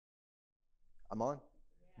I'm on?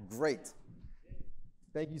 Great.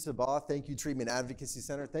 Thank you, Sabah. Thank you, Treatment Advocacy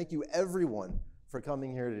Center. Thank you, everyone, for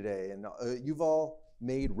coming here today. And you've all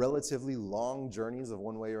made relatively long journeys of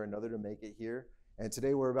one way or another to make it here. And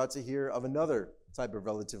today we're about to hear of another type of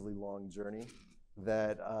relatively long journey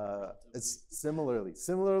that is similarly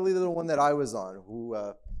to the one that I was on.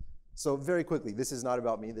 So very quickly, this is not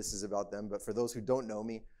about me, this is about them. But for those who don't know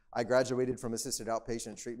me, I graduated from assisted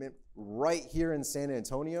outpatient treatment right here in San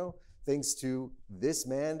Antonio, thanks to this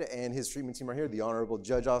man and his treatment team right here, the Honorable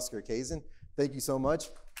Judge Oscar Kazin. Thank you so much.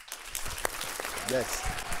 Yes,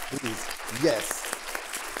 please. Yes.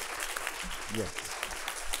 Yes.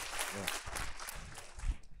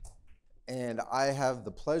 Yeah. And I have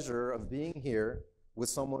the pleasure of being here with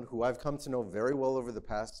someone who I've come to know very well over the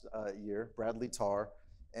past year, Bradley Tarr.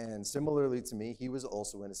 And similarly to me, he was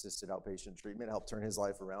also in assisted outpatient treatment, helped turn his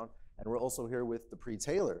life around. And we're also here with Depree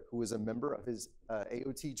Taylor, who is a member of his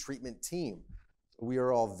AOT treatment team. We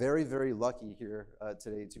are all very, very lucky here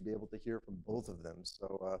today to be able to hear from both of them.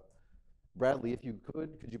 So Bradley, if you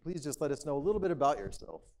could you please just let us know a little bit about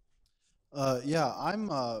yourself? Yeah,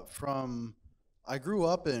 I grew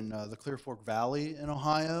up in the Clear Fork Valley in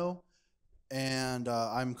Ohio. And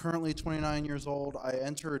I'm currently 29 years old. I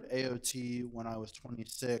entered AOT when I was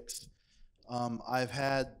 26. I've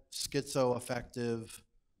had schizoaffective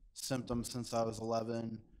symptoms since I was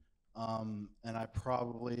 11, and I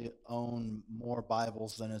probably own more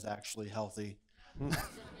Bibles than is actually healthy.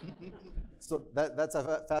 So that's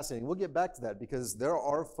fascinating. We'll get back to that because there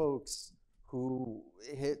are folks who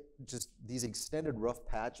hit just these extended rough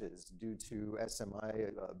patches due to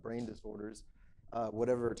SMI, brain disorders,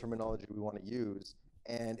 whatever terminology we want to use,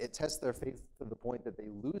 and it tests their faith to the point that they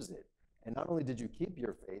lose it. And not only did you keep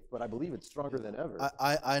your faith, but I believe it's stronger than ever.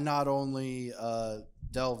 I not only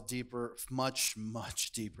delve deeper, much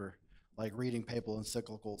deeper, like reading papal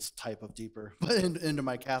encyclicals type of deeper, but into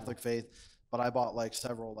my Catholic faith, but I bought like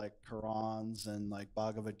several like Qurans and like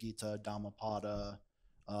Bhagavad Gita, Dhammapada.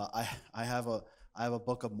 I have a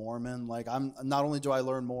Book of Mormon. Like not only do I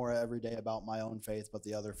learn more every day about my own faith, but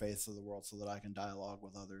the other faiths of the world so that I can dialogue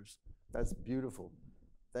with others. That's beautiful.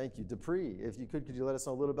 Thank you. Depree, if you could you let us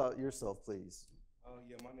know a little about yourself, please?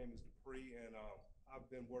 Yeah, my name is Depree, and I've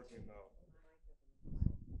been working,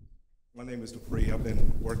 my name is Depree. I've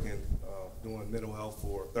been working doing mental health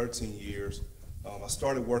for 13 years. I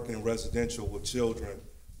started working in residential with children,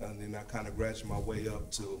 and then I kind of graduated my way up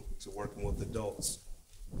to working with adults.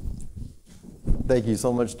 Thank you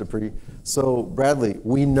so much, Depree. So, Bradley,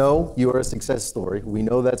 we know you are a success story. We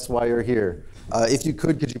know that's why you're here. If you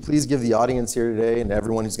could you please give the audience here today and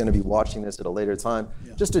everyone who's going to be watching this at a later time,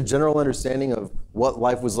 just a general understanding of what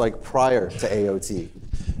life was like prior to AOT?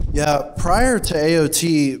 Yeah, prior to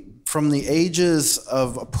AOT, from the ages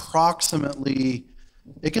of approximately,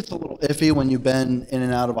 it gets a little iffy when you've been in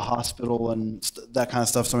and out of a hospital and that kind of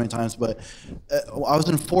stuff so many times, but I was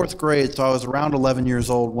in 4th grade, so I was around 11 years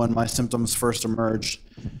old when my symptoms first emerged.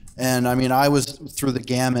 And I mean, I was through the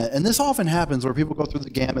gamut, and this often happens where people go through the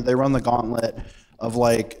gamut, they run the gauntlet of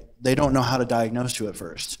like, they don't know how to diagnose you at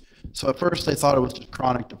first. So at first they thought it was just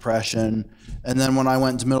chronic depression, and then when I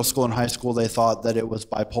went to middle school and high school, they thought that it was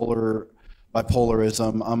bipolarism.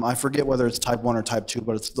 I forget whether it's type 1 or type 2,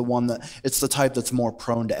 but it's the type that's more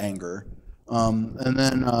prone to anger.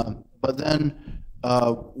 But then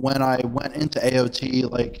when I went into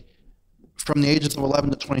AOT, like from the ages of 11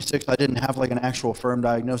 to 26, I didn't have like an actual firm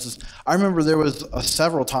diagnosis. I remember there was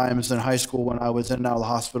several times in high school when I was in and out of the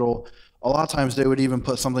hospital, a lot of times they would even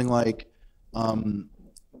put something like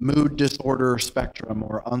mood disorder spectrum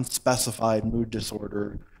or unspecified mood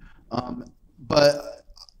disorder. But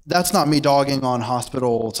that's not me dogging on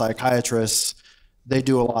hospital psychiatrists. They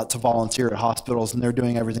do a lot to volunteer at hospitals, and they're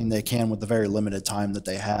doing everything they can with the very limited time that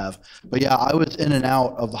they have. But yeah, I was in and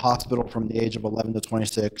out of the hospital from the age of 11 to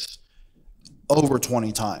 26 over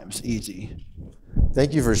 20 times, easy.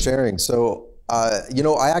 Thank you for sharing. So,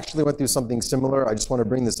 I actually went through something similar. I just want to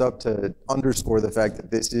bring this up to underscore the fact that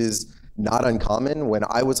this is not uncommon. When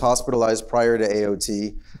I was hospitalized prior to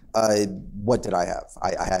AOT, what did I have?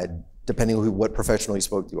 I had, depending on what professional you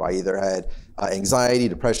spoke to, I either had anxiety,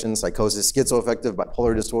 depression, psychosis, schizoaffective,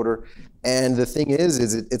 bipolar disorder. And the thing is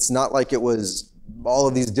it's not like it was all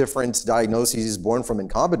of these different diagnoses born from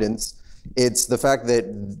incompetence. It's the fact that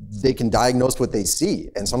they can diagnose what they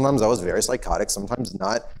see. And sometimes I was very psychotic, sometimes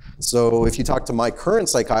not. So if you talk to my current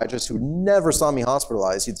psychiatrist who never saw me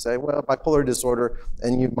hospitalized, he'd say, well, bipolar disorder,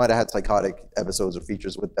 and you might have had psychotic episodes or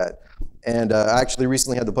features with that. And I actually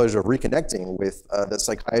recently had the pleasure of reconnecting with the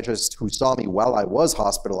psychiatrist who saw me while I was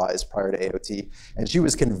hospitalized prior to AOT, and she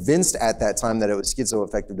was convinced at that time that it was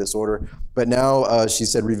schizoaffective disorder, but now she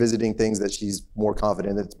said revisiting things that she's more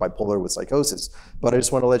confident that it's bipolar with psychosis. But I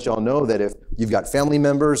just want to let y'all know that if you've got family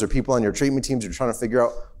members or people on your treatment teams who are trying to figure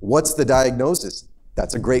out what's the diagnosis,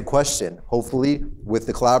 that's a great question. Hopefully, with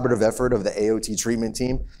the collaborative effort of the AOT treatment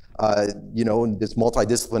team, in this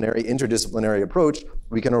multidisciplinary, interdisciplinary approach,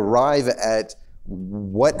 we can arrive at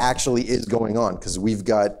what actually is going on, because we've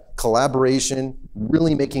got collaboration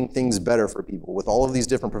really making things better for people with all of these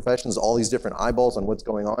different professions, all these different eyeballs on what's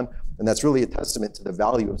going on, and that's really a testament to the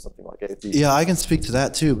value of something like AOT. Yeah, I can speak to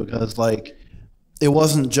that too, because it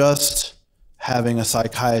wasn't just having a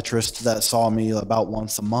psychiatrist that saw me about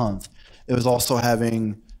once a month. It was also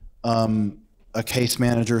having a case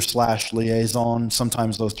manager / liaison.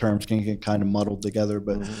 Sometimes those terms can get kind of muddled together,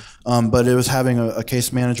 but but it was having a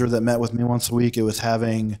case manager that met with me once a week. It was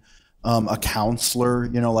having a counselor,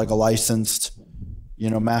 like a licensed,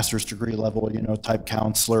 master's degree level, type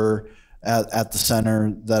counselor at the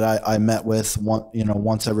center that I met with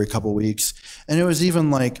once every couple of weeks. And it was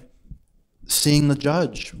even like seeing the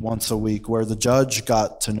judge once a week, where the judge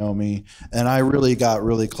got to know me, and I really got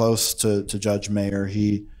really close to Judge Mayer.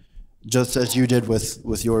 He, just as you did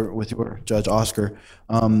with your Judge Oscar.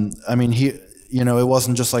 I mean, he, it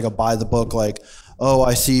wasn't just like a by the book, like, oh,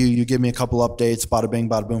 I see you, you give me a couple updates, bada bing,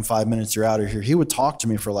 bada boom, 5 minutes, you're out of here. He would talk to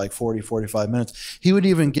me for like 40, 45 minutes. He would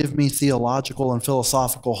even give me theological and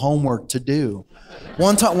philosophical homework to do.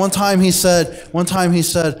 One time he said,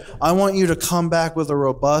 I want you to come back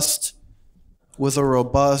next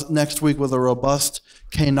week with a robust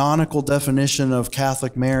canonical definition of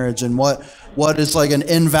Catholic marriage, and what is like an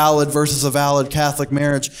invalid versus a valid Catholic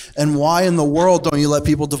marriage, and why in the world don't you let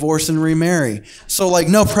people divorce and remarry? So like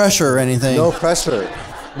no pressure or anything. No pressure.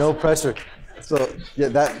 So yeah,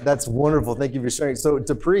 that's wonderful. Thank you for sharing. So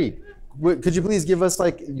Depree, could you please give us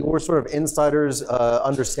like your sort of insider's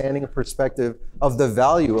understanding and perspective of the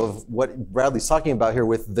value of what Bradley's talking about here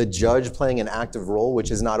with the judge playing an active role,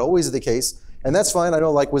 which is not always the case. And that's fine. I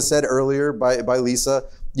know, like was said earlier by Lisa,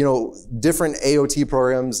 different AOT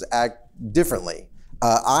programs act differently.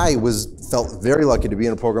 I felt very lucky to be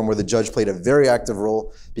in a program where the judge played a very active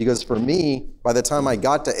role, because for me, by the time I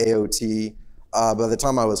got to AOT, by the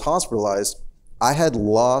time I was hospitalized, I had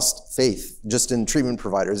lost faith just in treatment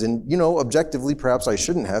providers. And, objectively, perhaps I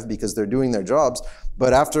shouldn't have, because they're doing their jobs.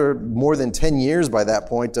 But after more than 10 years by that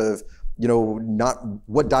point of, not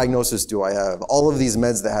what diagnosis do I have, all of these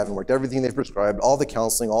meds that haven't worked, everything they've prescribed, all the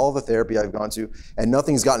counseling, all the therapy I've gone to, and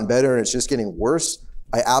nothing's gotten better and it's just getting worse,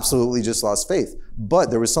 I absolutely just lost faith.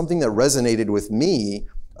 But there was something that resonated with me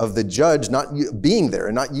of the judge not being there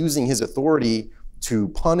and not using his authority to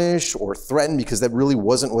punish or threaten, because that really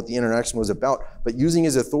wasn't what the interaction was about, but using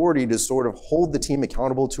his authority to sort of hold the team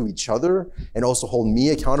accountable to each other and also hold me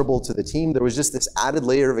accountable to the team. There was just this added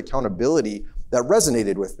layer of accountability that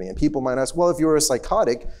resonated with me. And people might ask, well, if you were a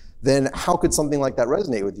psychotic, then how could something like that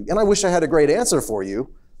resonate with you? And I wish I had a great answer for you,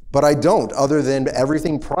 but I don't, other than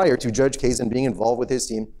everything prior to Judge Kazin being involved with his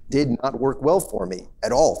team did not work well for me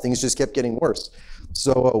at all. Things just kept getting worse.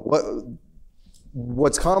 So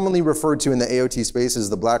what's commonly referred to in the AOT space is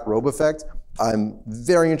the black robe effect. I'm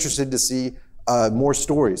very interested to see more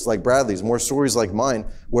stories like Bradley's, more stories like mine,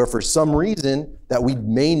 where for some reason that we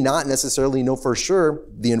may not necessarily know for sure,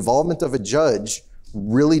 the involvement of a judge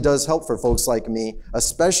really does help for folks like me,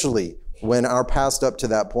 especially when our past up to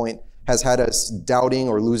that point has had us doubting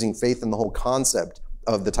or losing faith in the whole concept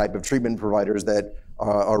of the type of treatment providers that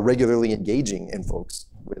are regularly engaging in folks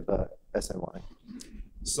with SNY.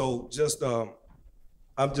 So just,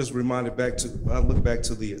 I'm just reminded I look back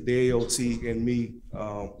to the AOT and me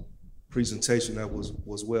presentation that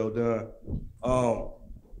was well done.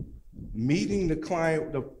 Meeting the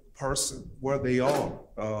client, the person where they are.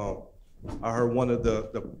 I heard one of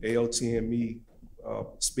the AOT and me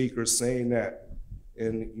speakers saying that,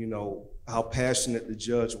 and how passionate the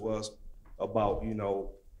judge was about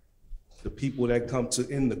the people that come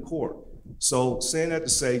in the court. So saying that to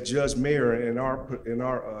say, Judge Mayer in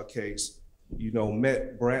our case,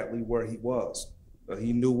 met Bradley where he was.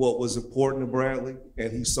 He knew what was important to Bradley,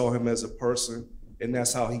 and he saw him as a person, and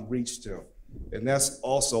that's how he reached him. And that's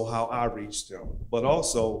also how I reached him. But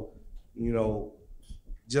also,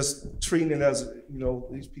 just treating it as,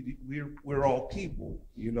 these people, we're all people,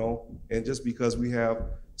 and just because we have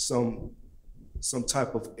some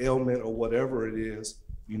type of ailment or whatever it is,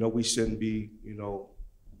 we shouldn't be,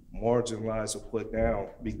 marginalized or put down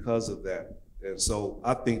because of that. And so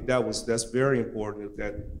I think that's very important,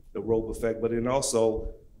 that the rope effect. But then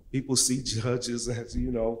also people see judges as,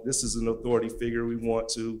 this is an authority figure we want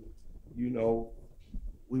to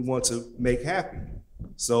make happy.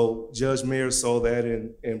 So Judge Mayer saw that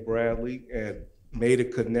in Bradley and made a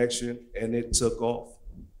connection, and it took off,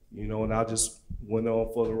 and I just went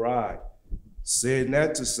on for the ride. Saying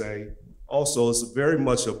that to say, also, it's very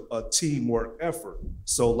much a teamwork effort.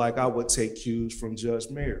 So like I would take cues from Judge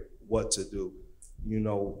Mayer, what to do,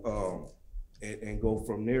 and go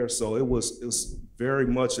from there. So it was very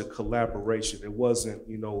much a collaboration. It wasn't,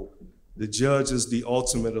 the judge is the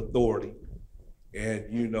ultimate authority, and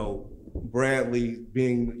Bradley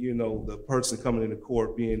being, the person coming into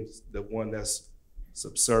court being the one that's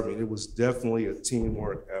subservient. It was definitely a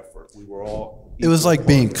teamwork effort. We were all. It was like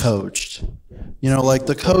being coached. Like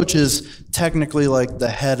the coach is technically like the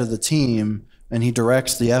head of the team and he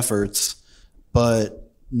directs the efforts,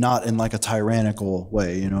 but not in like a tyrannical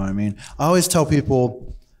way. You know what I mean? I always tell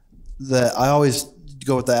people that I always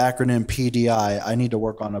go with the acronym PDI. I need to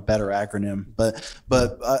work on a better acronym, but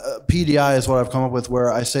PDI is what I've come up with, where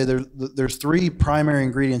I say there's three primary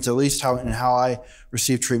ingredients, at least how I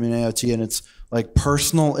receive treatment in AOT, and it's like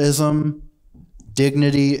personalism,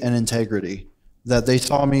 dignity, and integrity. That they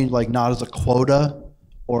saw me like not as a quota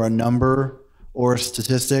or a number or a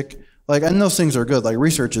statistic. Like, and those things are good. Like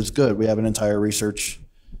research is good. We have an entire research,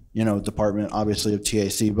 department, obviously, of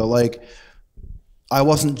TAC, but like, I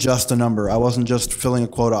wasn't just a number. I wasn't just filling a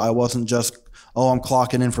quota. I wasn't just, I'm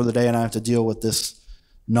clocking in for the day and I have to deal with this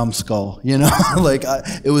numbskull, like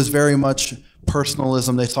it was very much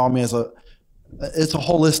personalism. They saw me as it's a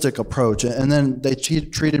holistic approach. And then they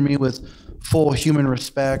treated me with full human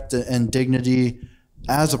respect and dignity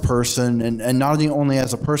as a person, and not only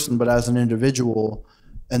as a person, but as an individual.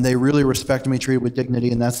 And they really respected me, treated with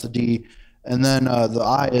dignity, and that's the D. And then the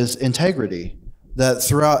I is integrity. That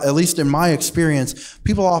throughout, at least in my experience,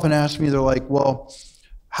 people often ask me, they're like, well,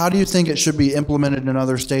 how do you think it should be implemented in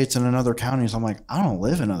other states and in other counties? I'm like, I don't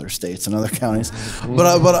live in other states and other counties,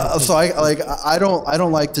 so I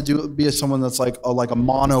don't like to be someone that's like a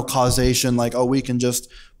mono causation, like, oh, we can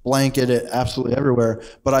just blanket it absolutely everywhere.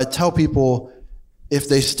 But I tell people, if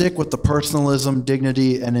they stick with the personalism,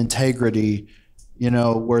 dignity, and integrity,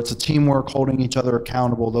 where it's a teamwork, holding each other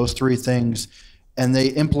accountable, those three things, and they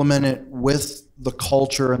implement it with the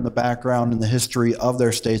culture and the background and the history of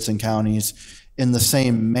their states and counties in the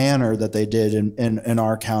same manner that they did in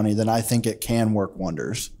our county, then I think it can work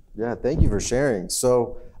wonders. Yeah, thank you for sharing.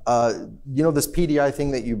 So, this PDI thing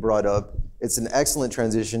that you brought up, it's an excellent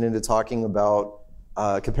transition into talking about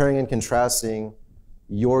comparing and contrasting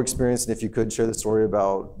your experience, and if you could share the story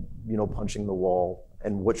about, punching the wall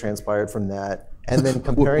and what transpired from that. And then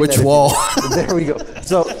comparing which that wall? There we go.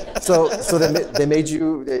 So they made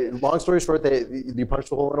you. Long story short, you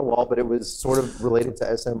punched a hole in a wall, but it was sort of related to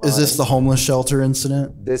SMI. Is this the homeless shelter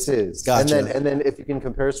incident? This is. Gotcha. And then if you can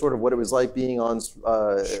compare sort of what it was like being on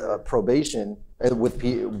probation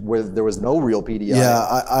where there was no real PDI. Yeah,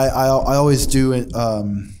 I always do it.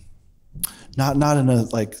 Not in a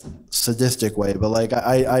like sadistic way, but like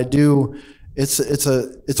I do. It's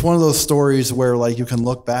one of those stories where like you can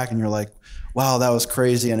look back and you're like, wow, that was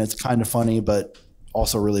crazy, and it's kind of funny, but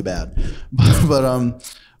also really bad. But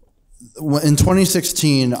in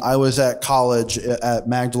 2016, I was at college at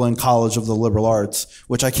Magdalen College of the Liberal Arts,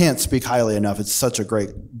 which I can't speak highly enough. It's such a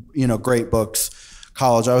great books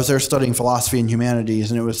college. I was there studying philosophy and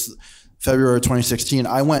humanities, and it was February 2016.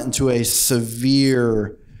 I went into a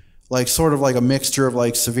severe, like sort of like a mixture of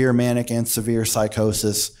like severe manic and severe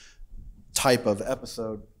psychosis type of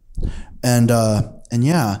episode, and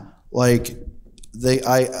yeah. Like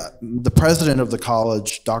the president of the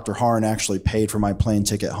college, Dr. Harn, actually paid for my plane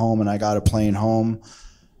ticket home, and I got a plane home,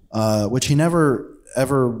 which he never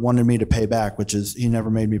ever wanted me to pay back, he never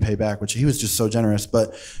made me pay back, which he was just so generous.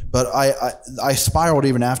 But I spiraled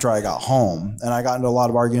even after I got home, and I got into a lot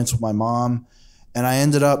of arguments with my mom, and I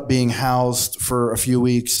ended up being housed for a few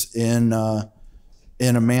weeks in a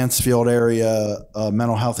Mansfield area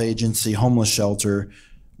mental health agency homeless shelter,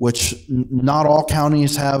 which not all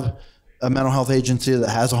counties have a mental health agency that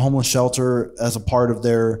has a homeless shelter as a part of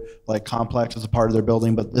their like complex, as a part of their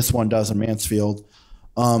building, but this one does in Mansfield.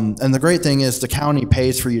 And the great thing is the county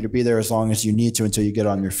pays for you to be there as long as you need to until you get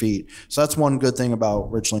on your feet. So that's one good thing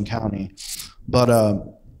about Richland County, but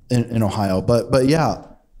in Ohio. But yeah,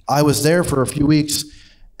 I was there for a few weeks,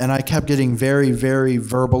 and I kept getting very, very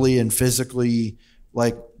verbally and physically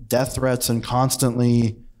like death threats and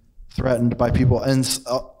constantly threatened by people. And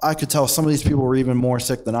I could tell some of these people were even more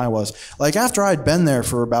sick than I was. Like after I'd been there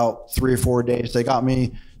for about 3 or 4 days, they got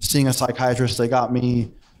me seeing a psychiatrist. They got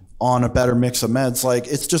me on a better mix of meds. Like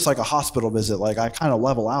it's just like a hospital visit. Like I kind of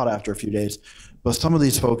level out after a few days. But some of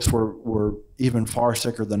these folks were even far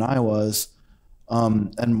sicker than I was.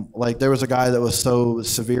 And like there was a guy that was so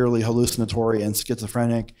severely hallucinatory and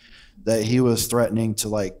schizophrenic that he was threatening to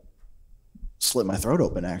like slit my throat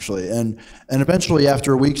open actually. And eventually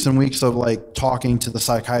after weeks and weeks of like talking to the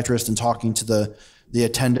psychiatrist and talking to the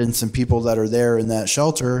attendants and people that are there in that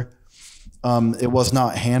shelter, it was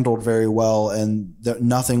not handled very well, and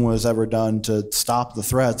nothing was ever done to stop the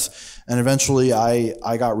threats. And eventually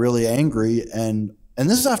I got really angry, and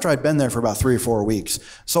this is after I'd been there for about 3 or 4 weeks.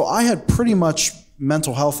 So I had pretty much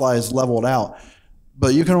mental health-wise leveled out,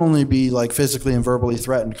 but you can only be like physically and verbally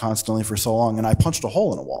threatened constantly for so long. And I punched a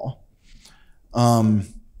hole in a wall. And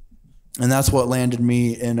that's what landed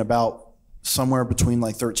me in about somewhere between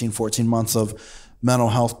like 13, 14 months of mental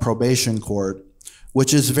health probation court,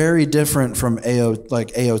 which is very different from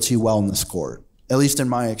AOT wellness court. At least in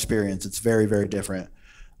my experience, it's very, very different.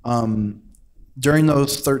 During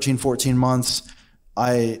those 13, 14 months,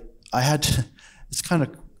 I had to, it's kind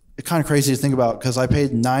of crazy to think about because I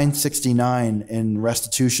paid $969 in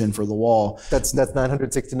restitution for the wall. That's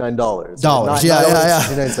 $969. Dollars, yeah.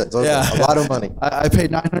 $9.69. Okay, yeah. A lot of money. I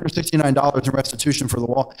paid $969 in restitution for the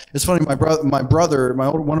wall. It's funny, one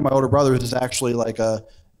of my older brothers is actually like a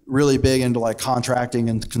really big into like contracting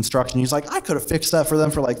and construction. He's like, I could have fixed that for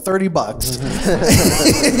them for like $30.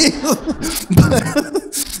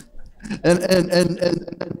 And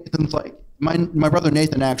Nathan's like, my brother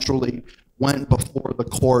Nathan actually went before the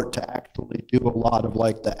court to actually do a lot of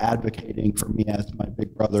like the advocating for me as my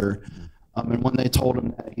big brother. And when they told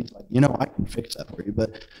him that, he's like, I can fix that for you.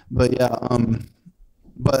 But yeah,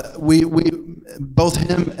 but we both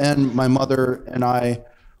him and my mother and I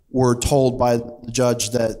were told by the judge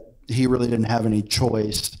that he really didn't have any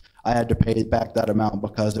choice. I had to pay back that amount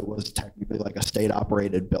because it was technically like a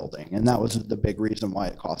state-operated building, and that was the big reason why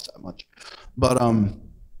it cost that much.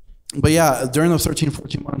 But yeah, during those 13,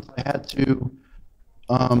 14 months, I had to.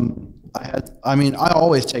 I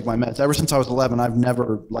always take my meds. Ever since I was 11, I've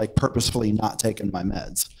never like purposefully not taken my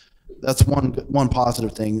meds. That's one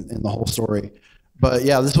positive thing in the whole story. But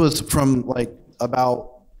yeah, this was from like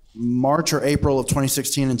about March or April of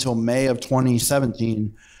 2016 until May of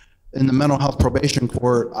 2017. In the mental health probation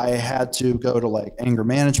court, I had to go to like anger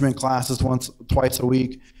management classes twice a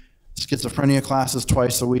week, schizophrenia classes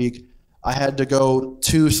twice a week. I had to go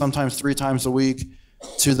 2, sometimes 3 times a week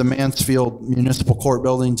to the Mansfield Municipal Court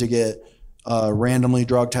building to get randomly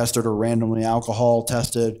drug tested or randomly alcohol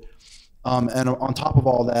tested. And on top of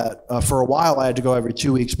all that, for a while I had to go every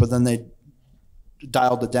 2 weeks, but then they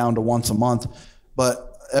dialed it down to once a month.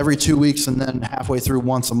 But every 2 weeks and then halfway through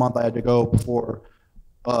once a month, I had to go before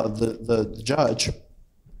the judge,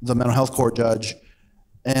 the mental health court judge.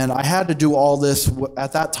 And I had to do all this.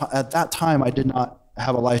 At that time, I did not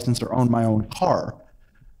have a license or own my own car.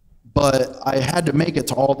 But I had to make it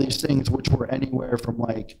to all these things, which were anywhere from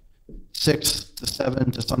like 6 to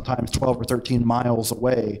 7 to sometimes 12 or 13 miles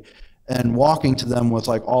away. And walking to them was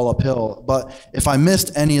like all uphill. But if I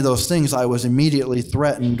missed any of those things, I was immediately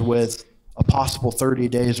threatened with a possible 30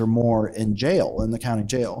 days or more in jail, in the county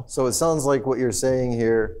jail. So it sounds like what you're saying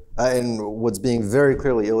here, and what's being very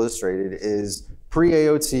clearly illustrated is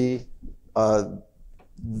pre-AOT,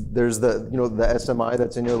 there's the SMI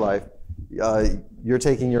that's in your life. You're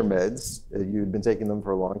taking your meds. You've been taking them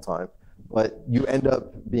for a long time, but you end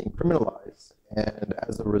up being criminalized. And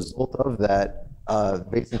as a result of that,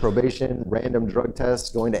 facing probation, random drug tests,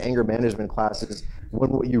 going to anger management classes,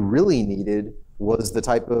 when what you really needed was the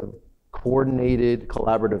type of coordinated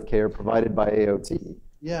collaborative care provided by AOT.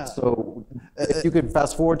 Yeah. So if you could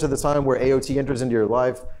fast forward to the time where AOT enters into your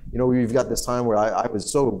life, you've got this time where I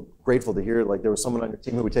was so grateful to hear like there was someone on your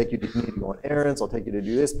team who would take you to, you need to go on errands, I'll take you to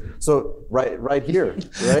do this. So right here,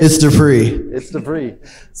 right? It's Depree. It's Depree.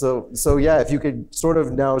 So yeah, if you could sort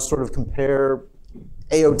of compare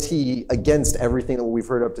AOT against everything that we've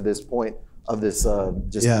heard up to this point of this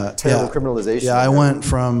terrible criminalization. Yeah, I went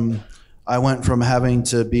from having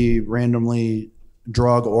to be randomly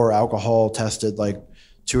drug or alcohol tested like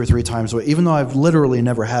 2 or 3 times a week, even though I've literally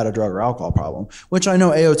never had a drug or alcohol problem, which I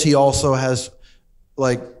know AOT also has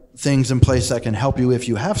like things in place that can help you if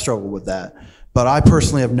you have struggled with that. But I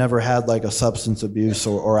personally have never had like a substance abuse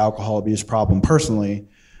or alcohol abuse problem personally.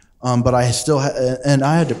 But I still and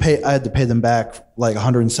I had to pay them back like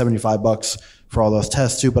 $175 for all those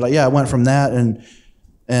tests too. But yeah, I went from that, and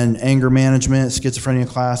and anger management, schizophrenia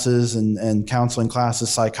classes, and counseling classes,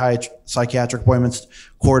 psychiatric appointments,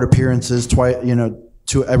 court appearances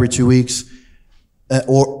every 2 weeks.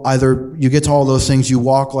 Or either you get to all those things, you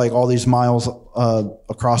walk like all these miles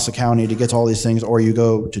across the county to get to all these things, or you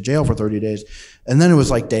go to jail for 30 days. And then it was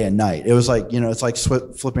like day and night. It was like, it's like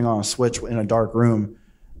flipping on a switch in a dark room.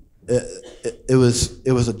 It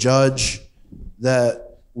was a judge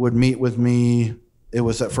that would meet with me. It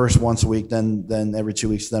was at first once a week, then every 2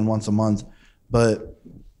 weeks, then once a month. But,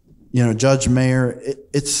 Judge Mayer,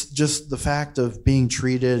 it's just the fact of being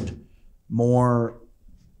treated more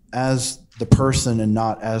as the person and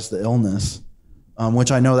not as the illness,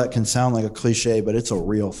 which I know that can sound like a cliche, but it's a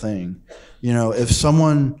real thing. If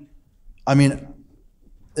someone,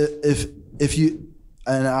 if you,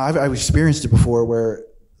 and I've experienced it before, where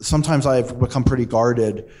sometimes I've become pretty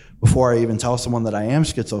guarded before I even tell someone that I am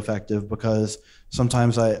schizoaffective, because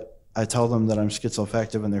sometimes I tell them that I'm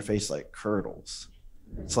schizoaffective and their face like curdles.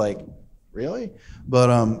 It's like, really? But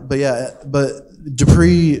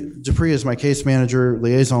Depree is my case manager,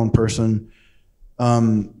 liaison person.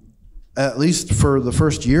 At least for the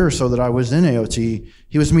first year or so that I was in AOT,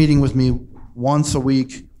 he was meeting with me once a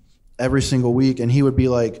week, every single week, and he would be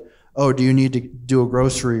like, oh, do you need to do a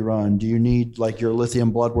grocery run? Do you need like your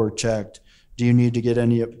lithium blood work checked? Do you need to get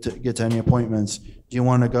to any appointments? Do you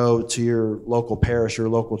want to go to your local parish, your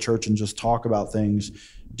local church, and just talk about things?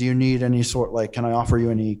 Do you need any sort, like, can I offer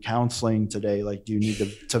you any counseling today? Like, do you need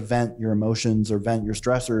to vent your emotions or vent your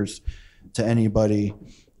stressors to anybody?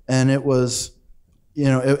 And it was,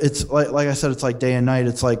 it's like I said, it's like day and night.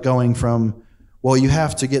 It's like going from, well, you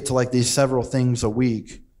have to get to like these several things a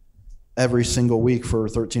week, every single week for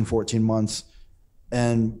 13, 14 months.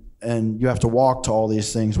 And you have to walk to all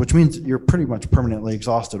these things, which means you're pretty much permanently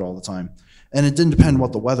exhausted all the time. And it didn't depend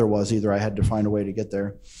what the weather was either. I had to find a way to get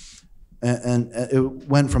there. And it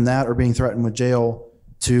went from that, or being threatened with jail,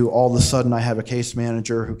 to all of a sudden I have a case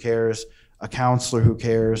manager who cares, a counselor who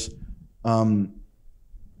cares, a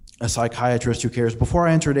psychiatrist who cares. Before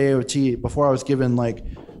I entered AOT, before I was given like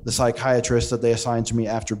the psychiatrist that they assigned to me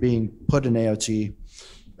after being put in AOT,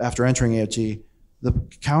 after entering AOT,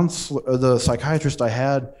 the psychiatrist I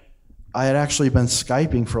had actually been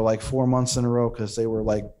Skyping for like 4 months in a row, because they were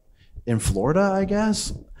like in Florida, I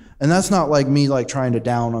guess. And that's not like me like trying to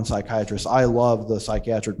down on psychiatrists. I love the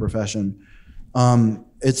psychiatric profession.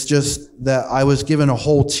 It's just that I was given a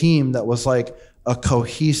whole team that was like a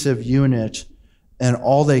cohesive unit, and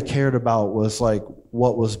all they cared about was like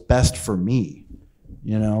what was best for me,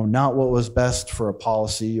 not what was best for a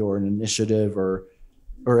policy or an initiative or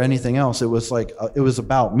anything else. It was like it was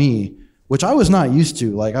about me, which I was not used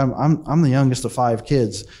to. Like I'm the youngest of 5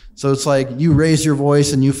 kids, so it's like you raise your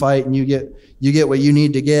voice and you fight and you get what you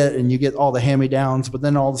need to get, and you get all the hand-me-downs, but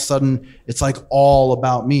then all of a sudden it's like all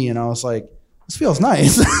about me, and I was like, this feels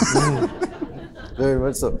nice. Very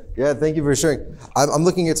much so. Yeah, thank you for sharing. I'm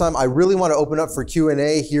looking at time. I really want to open up for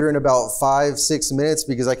Q&A here in about 5-6 minutes,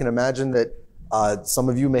 because I can imagine that some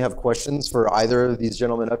of you may have questions for either of these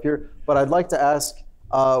gentlemen up here. But I'd like to ask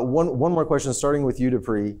one more question, starting with you,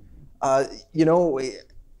 Depree.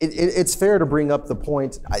 It's fair to bring up the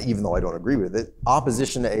point, even though I don't agree with it,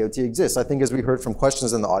 opposition to AOT exists. I think, as we heard from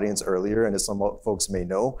questions in the audience earlier, and as some folks may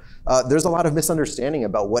know, there's a lot of misunderstanding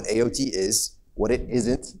about what AOT is, what it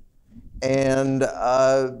isn't. And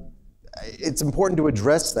it's important to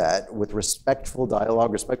address that with respectful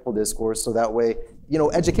dialogue, respectful discourse, so that way,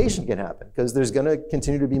 education can happen, because there's going to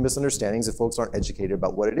continue to be misunderstandings if folks aren't educated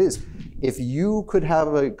about what it is. If you could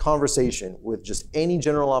have a conversation with just any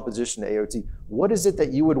general opposition to AOT, what is it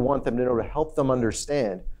that you would want them to know to help them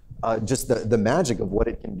understand just the magic of what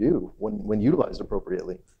it can do when utilized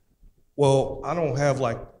appropriately? Well, I don't have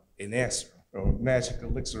like an answer or magic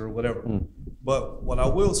elixir or whatever. But what I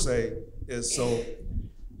will say is, I'm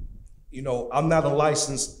not a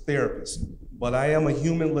licensed therapist, but I am a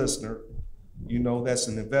human listener, that's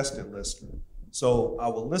an invested listener. So I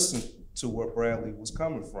will listen to where Bradley was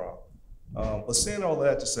coming from. But saying all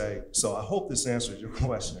that to say, so I hope this answers your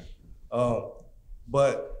question.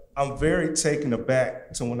 But I'm very taken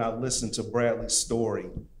aback to when I listened to Bradley's story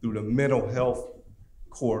through the mental health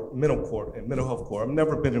court. I've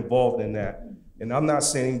never been involved in that. And I'm not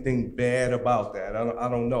saying anything bad about that. I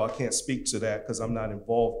don't know. I can't speak to that because I'm not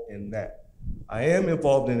involved in that. I am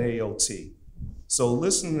involved in AOT. So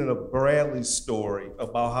listening to Bradley's story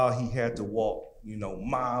about how he had to walk,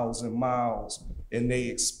 miles and miles, and they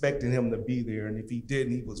expected him to be there. And if he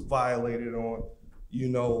didn't, he was violated on,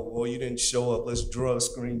 or you didn't show up, let's drug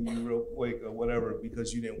screen you real quick or whatever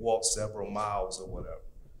because you didn't walk several miles or whatever.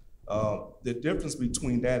 The difference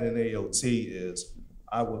between that and AOT is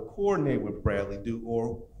I would coordinate with Bradley,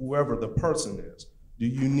 or whoever the person is. Do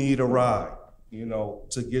you need a ride,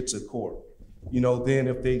 to get to court? Then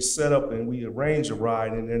if they set up and we arrange a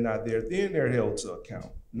ride and they're not there, then they're held to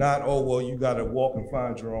account. Not, oh, well, you got to walk and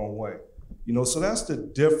find your own way. So that's the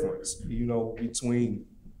difference, between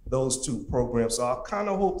those two programs. So I kind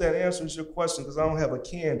of hope that answers your question, because I don't have a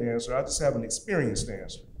canned answer. I just have an experienced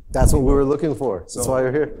answer. That's what we were looking for. That's why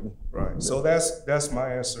you're here. Right. So that's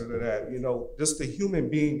my answer to that. Just the human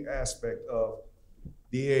being aspect of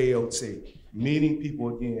the AOT, meeting people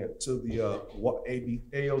again to the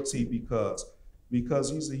AOT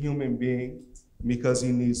because he's a human being, because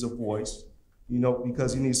he needs a voice,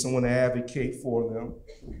 because he needs someone to advocate for them.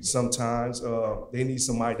 Sometimes they need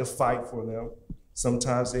somebody to fight for them.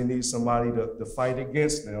 Sometimes they need somebody to fight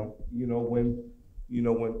against them,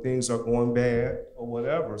 when things are going bad or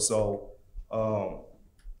whatever. So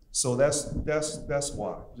that's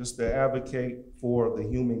why, just to advocate for the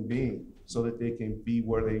human being so that they can be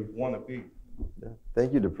where they want to be. Yeah.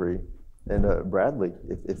 Thank you, Depree. And Bradley,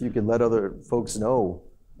 if you could let other folks know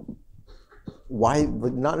why,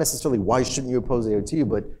 not necessarily why shouldn't you oppose AOT,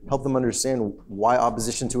 but help them understand why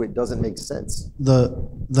opposition to it doesn't make sense. The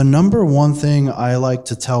number one thing I like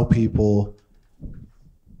to tell people,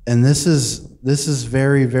 and this is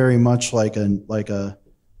very, very much like a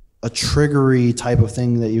triggery type of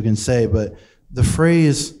thing that you can say, but the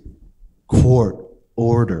phrase court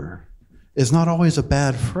order is not always a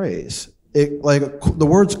bad phrase. The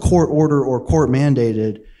words court order or court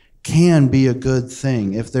mandated can be a good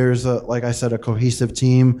thing. If there's like I said, a cohesive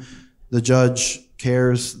team, the judge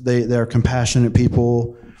cares, they're compassionate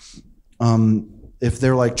people. If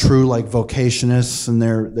they're true vocationists and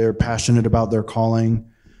they're passionate about their calling.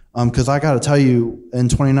 Because I got to tell you, in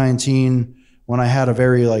 2019, when I had a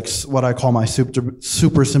very what I call my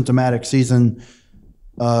super symptomatic season,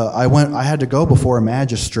 I had to go before a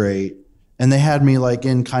magistrate, and they had me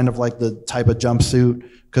in kind of the type of jumpsuit,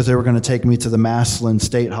 because they were going to take me to the Massillon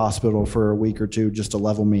State Hospital for a week or two just to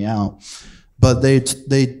level me out. But they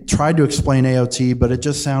tried to explain AOT, but it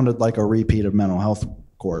just sounded like a repeat of mental health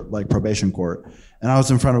court, like probation court. And I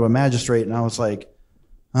was in front of a magistrate, and I was like,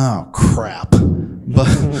 oh crap.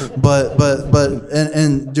 But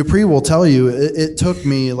Depree will tell you, it took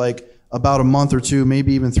me about a month or two,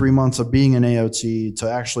 maybe even 3 months of being in AOT to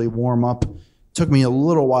actually warm up. It took me a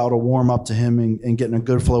little while to warm up to him and get in a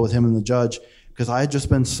good flow with him and the judge, because I had just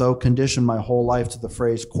been so conditioned my whole life to the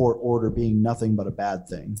phrase court order being nothing but a bad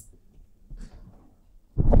thing.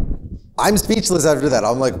 I'm speechless after that.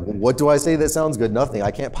 I'm like, what do I say that sounds good? Nothing.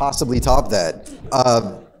 I can't possibly top that.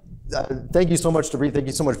 Thank you so much, Depree. Thank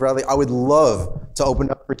you so much, Bradley. I would love to open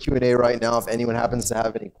up for Q&A right now if anyone happens to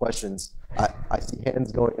have any questions. I see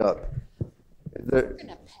hands going up. We're going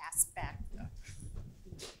to pass back.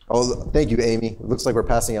 Oh, thank you, Amy. It looks like we're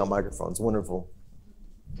passing out microphones. Wonderful.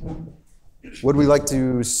 Would we like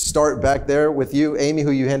to start back there with you, Amy,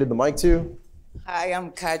 who you handed the mic to? Hi,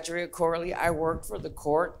 I'm Kadria Corley. I work for the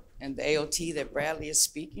court and the AOT that Bradley is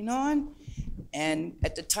speaking on. And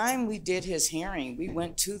at the time we did his hearing, we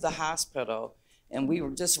went to the hospital, and we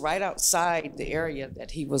were just right outside the area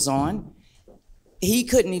that he was on. He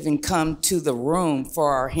couldn't even come to the room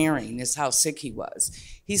for our hearing. Is how sick he was.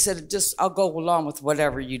 He said, I'll go along with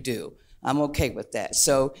whatever you do. I'm okay with that.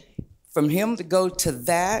 So from him to go to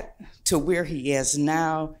that, to where he is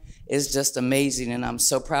now, is just amazing, and I'm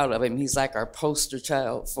so proud of him. He's like our poster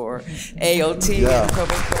child for AOT and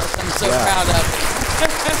probate court. I'm so proud of him.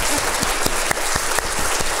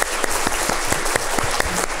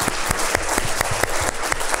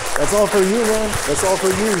 That's all for you, man. That's all for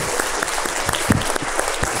you.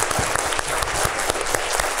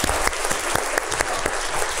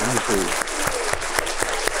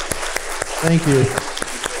 Thank you.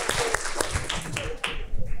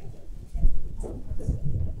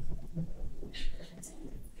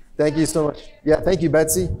 Thank you so much. Yeah, thank you,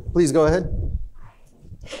 Betsy. Please go ahead.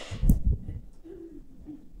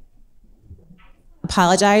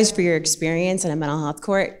 Apologize for your experience in a mental health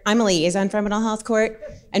court. I'm a liaison for a mental health court,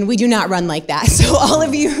 and we do not run like that. So all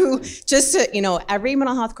of you, just to, every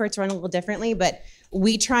mental health court's run a little differently, but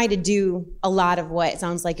we try to do a lot of what it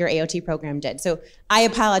sounds like your AOT program did. So I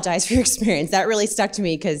apologize for your experience. That really stuck to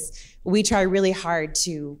me because we try really hard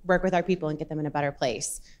to work with our people and get them in a better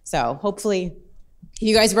place. So hopefully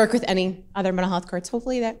you guys work with any other mental health courts.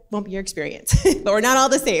 Hopefully that won't be your experience, but we're not all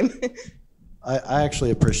the same. I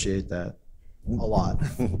actually appreciate that a lot.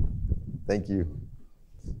 Thank you.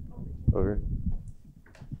 Over.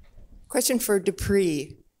 Question for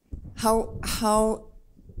Depree. How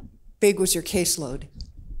big was your caseload?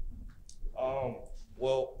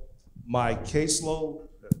 Well, my caseload,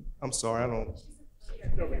 I'm sorry, I don't.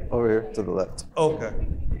 Over here to the left. Okay.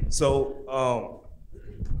 So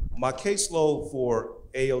my caseload for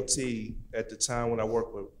AOT at the time when I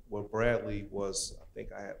worked with Bradley was, I think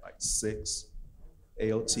I had like 6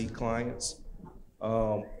 AOT clients.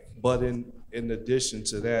 But in addition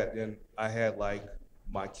to that, then I had like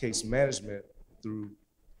my case management through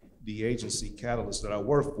the agency Catalyst that I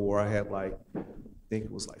worked for. I had like, I think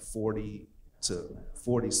it was like 40 to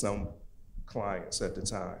 40 some clients at the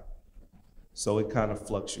time. So it kind of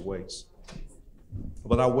fluctuates.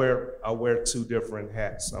 But I wear 2 different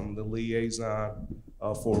hats. I'm the liaison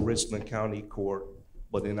for Richland County Court,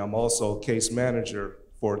 but then I'm also case manager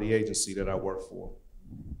for the agency that I work for.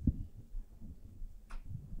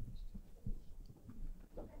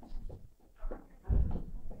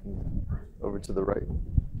 Over to the right.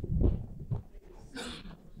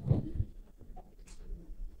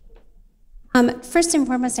 First and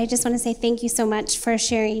foremost, I just want to say thank you so much for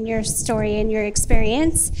sharing your story and your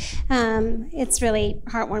experience. It's really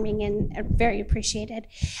heartwarming and very appreciated.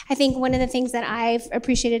 I think one of the things that I've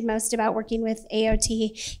appreciated most about working with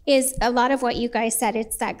AOT is a lot of what you guys said.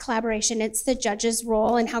 It's that collaboration. It's the judge's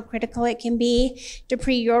role and how critical it can be.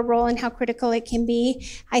 Depree, your role and how critical it can be.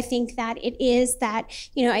 I think that it is that,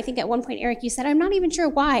 I think at one point, Eric, you said, I'm not even sure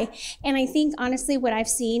why. And I think, honestly, what I've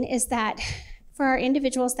seen is that for our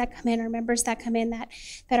individuals that come in, or members that come in that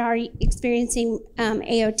are experiencing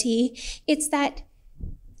AOT, it's that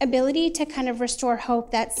ability to kind of restore hope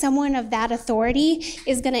that someone of that authority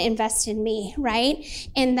is going to invest in me, right?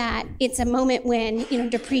 And that it's a moment when,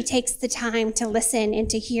 Depree takes the time to listen and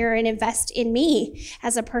to hear and invest in me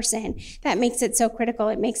as a person. That makes it so critical.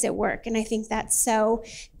 It makes it work. And I think that's so,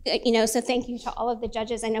 so thank you to all of the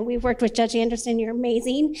judges. I know we've worked with Judge Anderson. You're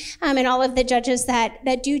amazing. And all of the judges that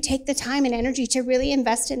do take the time and energy to really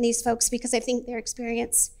invest in these folks, because I think their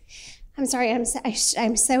experience, I'm sorry, I'm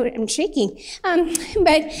shaking.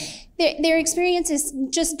 But their experience has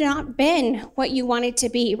just not been what you want it to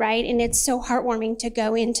be, right? And it's so heartwarming to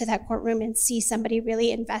go into that courtroom and see somebody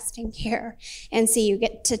really invest in care and see you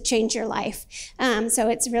get to change your life. So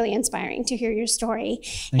it's really inspiring to hear your story.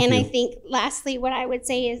 Thank you. I think lastly, what I would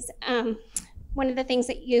say is, one of the things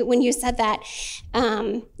that when you said that,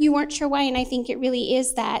 you weren't sure why, and I think it really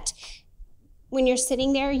is that when you're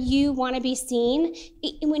sitting there, you want to be seen.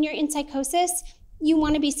 When you're in psychosis, you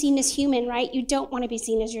want to be seen as human, right? You don't want to be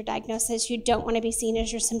seen as your diagnosis. You don't want to be seen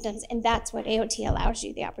as your symptoms. And that's what AOT allows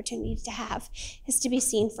you the opportunity to have, is to be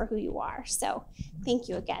seen for who you are. So thank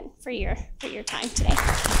you again for your time today.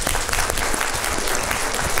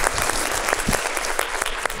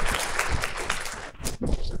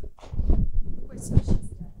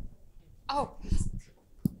 Oh.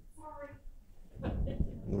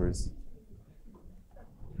 Where's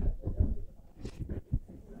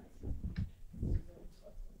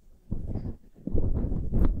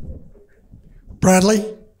Bradley,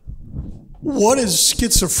 what is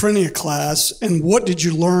schizophrenia class and what did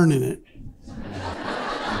you learn in it?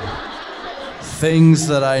 Things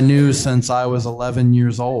that I knew since I was 11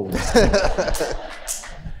 years old.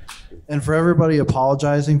 And for everybody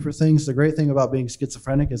apologizing for things, the great thing about being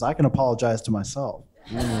schizophrenic is I can apologize to myself.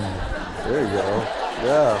 there you go.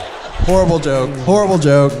 Yeah. Horrible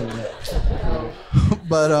joke.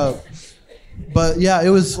 But yeah, it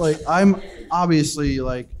was like, I'm obviously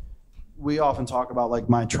like, we often talk about like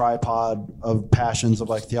my tripod of passions of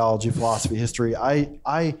like theology, philosophy, history.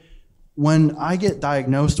 When I get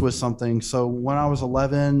diagnosed with something, so when I was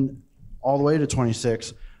 11 all the way to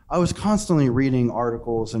 26, I was constantly reading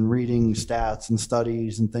articles and reading stats and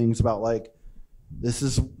studies and things about like, this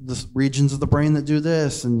is the regions of the brain that do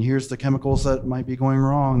this, and here's the chemicals that might be going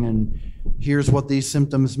wrong, and here's what these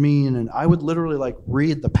symptoms mean. And I would literally like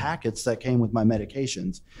read the packets that came with my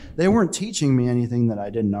medications. They weren't teaching me anything that I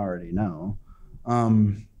didn't already know.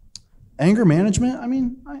 Anger management, I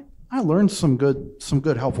mean, I learned some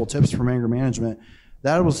good helpful tips from anger management.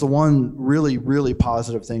 That was the one really, really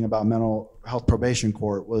positive thing about mental health probation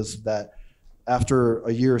court, was that after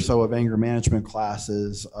a year or so of anger management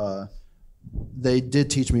classes, they did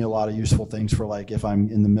teach me a lot of useful things for like if I'm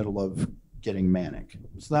in the middle of getting manic.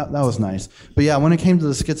 So that was nice. But yeah, when it came to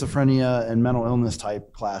the schizophrenia and mental illness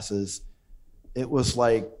type classes, it was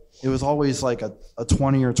always like a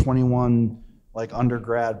 20 or 21 like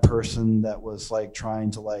undergrad person that was like trying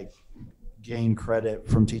to like gain credit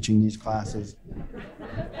from teaching these classes.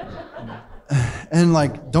 And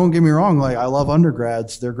like, don't get me wrong, like I love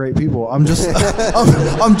undergrads, they're great people. I'm just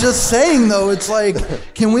I'm just saying though, it's like,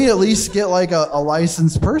 can we at least get like a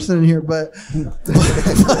licensed person in here? But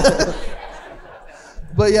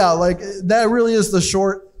yeah, like that really is the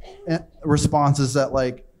short response, is that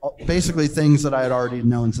like basically things that I had already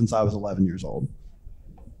known since I was 11 years old.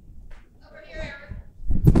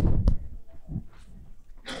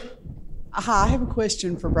 Hi, I have a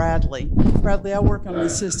question for Bradley. Bradley, I work on the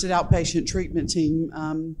assisted outpatient treatment team,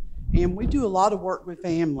 and we do a lot of work with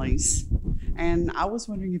families. And I was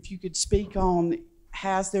wondering if you could speak on,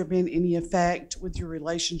 has there been any effect with your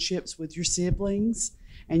relationships with your siblings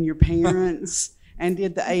and your parents? And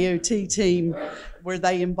did the AOT team, were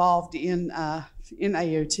they involved in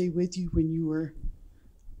AOT with you when you were?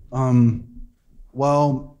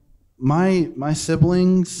 Well, my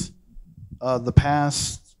siblings, the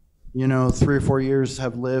past 3 or 4 years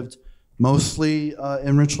have lived mostly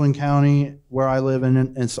in Richland County, where I live,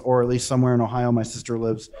 or at least somewhere in Ohio. My sister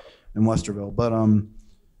lives in Westerville,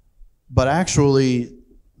 but actually,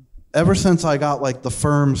 ever since I got like the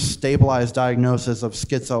firm stabilized diagnosis of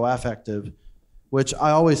schizoaffective, which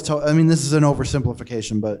I always tell, I mean, this is an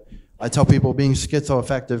oversimplification, but I tell people being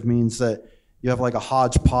schizoaffective means that you have like a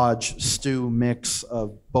hodgepodge stew mix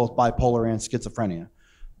of both bipolar and schizophrenia.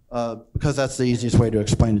 Because that's the easiest way to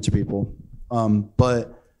explain it to people.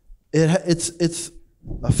 But it's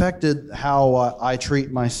affected how I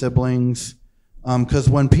treat my siblings. Because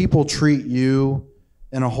when people treat you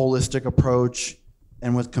in a holistic approach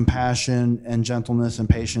and with compassion and gentleness and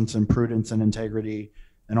patience and prudence and integrity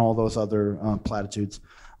and all those other platitudes,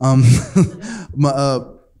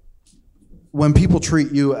 when people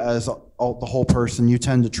treat you as the whole person, you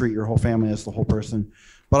tend to treat your whole family as the whole person.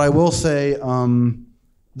 But I will say,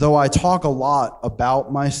 though I talk a lot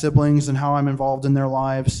about my siblings and how I'm involved in their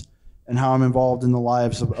lives and how I'm involved in the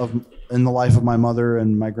lives in the life of my mother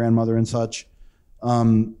and my grandmother and such,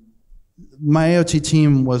 my AOT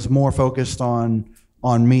team was more focused on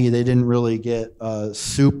me. They didn't really get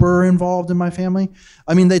super involved in my family.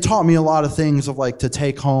 I mean, they taught me a lot of things of like to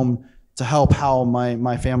take home to help how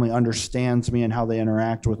my family understands me and how they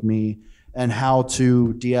interact with me and how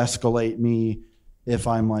to de-escalate me if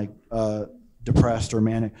I'm like depressed or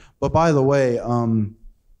manic. But by the way,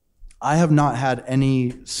 I have not had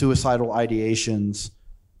any suicidal ideations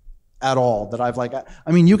at all that I've like,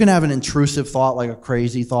 I mean, you can have an intrusive thought, like a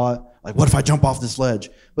crazy thought, like what if I jump off this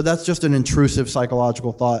ledge? But that's just an intrusive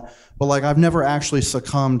psychological thought. But like I've never actually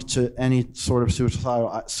succumbed to any sort of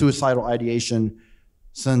suicidal ideation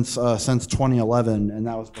since 2011, and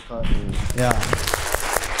that was because, yeah.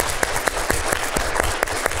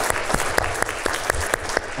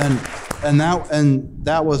 And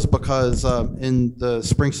that was because in the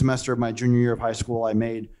spring semester of my junior year of high school, I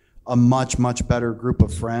made a much better group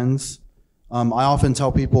of friends. I often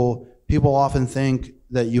tell people often think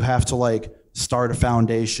that you have to like start a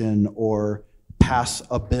foundation or pass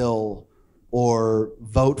a bill or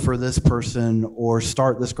vote for this person or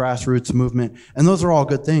start this grassroots movement, and those are all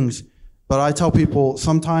good things. But I tell people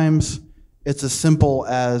sometimes it's as simple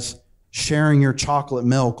as sharing your chocolate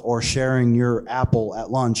milk or sharing your apple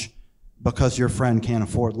at lunch because your friend can't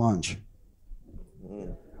afford lunch.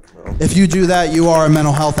 If you do that, you are a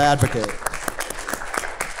mental health advocate.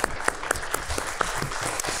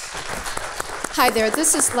 Hi there,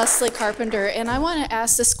 this is Leslie Carpenter, and I want to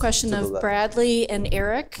ask this question of Bradley and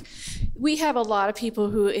Eric. We have a lot of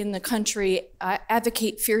people who in the country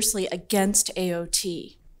advocate fiercely against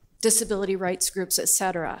AOT, disability rights groups,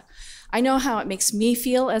 etc. I know how it makes me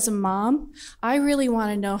feel as a mom. I really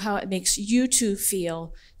want to know how it makes you two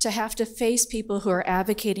feel to have to face people who are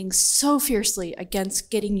advocating so fiercely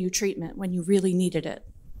against getting you treatment when you really needed it.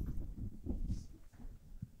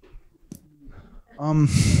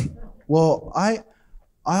 Well, I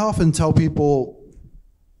often tell people,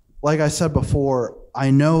 like I said before,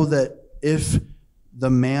 I know that if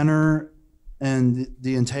the manner and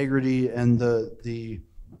the integrity and the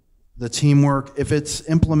teamwork, if it's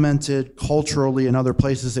implemented culturally in other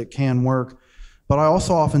places, it can work. But I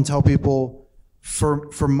also often tell people,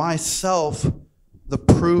 for myself, the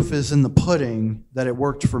proof is in the pudding that it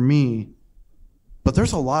worked for me. But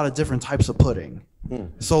there's a lot of different types of pudding.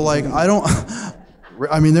 So like,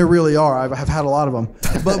 I mean, there really are. I've had a lot of them.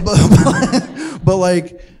 But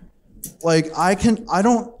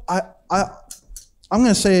I'm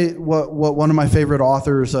going to say what one of my favorite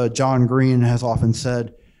authors, John Green, has often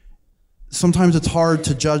said. Sometimes it's hard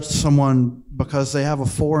to judge someone because they have a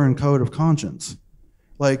foreign code of conscience.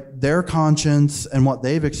 Like their conscience and what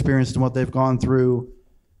they've experienced and what they've gone through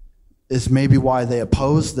is maybe why they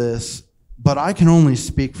oppose this, but I can only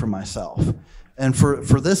speak for myself. And for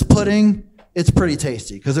this pudding, it's pretty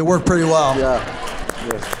tasty because it worked pretty well.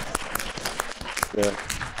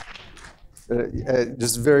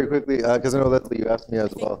 Just very quickly, because I know Leslie, you asked me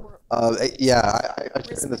as well. I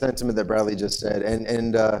share the sentiment that Bradley just said,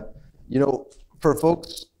 and you know, for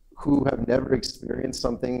folks who have never experienced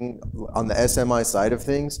something on the SMI side of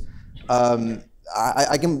things,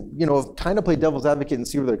 I can, kind of play devil's advocate and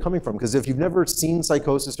see where they're coming from. Because if you've never seen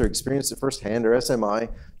psychosis or experienced it firsthand or SMI,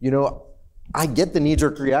 I get the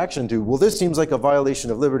knee-jerk reaction to, well, this seems like a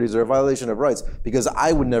violation of liberties or a violation of rights because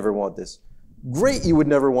I would never want this. Great, you would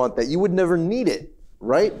never want that. You would never need it,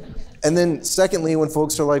 right? And then secondly, when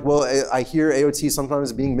folks are like, well, I hear AOT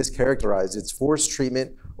sometimes being mischaracterized. It's forced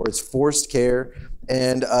treatment or it's forced care.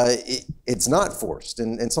 And it's not forced.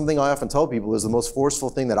 And something I often tell people is the most forceful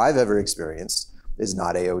thing that I've ever experienced is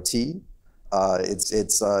not AOT.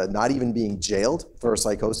 It's not even being jailed for a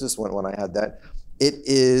psychosis when I had that. It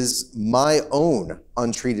is my own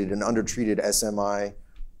untreated and undertreated SMI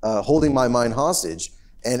holding my mind hostage.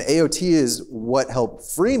 And AOT is what helped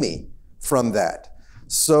free me from that.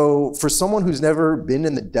 So for someone who's never been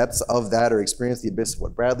in the depths of that or experienced the abyss of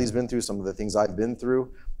what Bradley's been through, some of the things I've been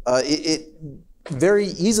through, it very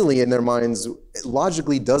easily in their minds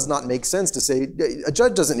logically does not make sense to say a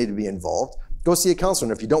judge doesn't need to be involved. Go see a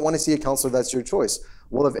counselor. And if you don't want to see a counselor, that's your choice.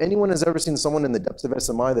 Well, if anyone has ever seen someone in the depths of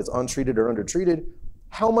SMI that's untreated or undertreated,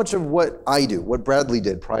 how much of what I do, what Bradley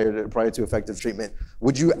did prior to effective treatment,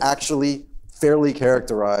 would you actually fairly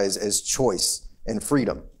characterize as choice and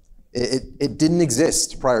freedom? It didn't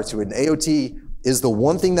exist prior to it. And AOT is the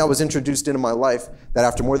one thing that was introduced into my life that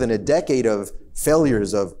after more than a decade of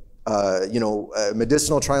failures of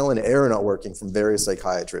medicinal trial and error not working from various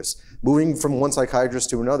psychiatrists, moving from one psychiatrist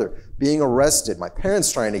to another, being arrested, my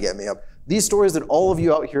parents trying to get me up. These stories that all of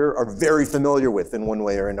you out here are very familiar with in one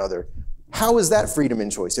way or another. How is that freedom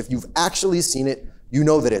and choice? If you've actually seen it, you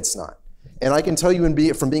know that it's not. And I can tell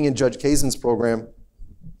you from being in Judge Kazin's program,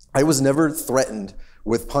 I was never threatened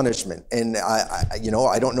with punishment. And I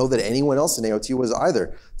don't know that anyone else in AOT was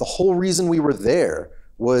either. The whole reason we were there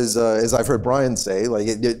was, as I've heard Brian say,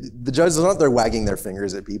 the judges are not there wagging their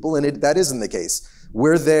fingers at people, and that isn't the case.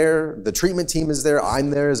 We're there, the treatment team is there,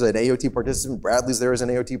 I'm there as an AOT participant, Bradley's there as an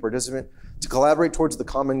AOT participant, to collaborate towards the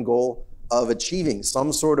common goal of achieving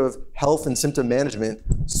some sort of health and symptom management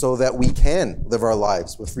so that we can live our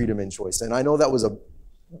lives with freedom and choice. And I know that was a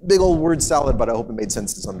big old word salad, but I hope it made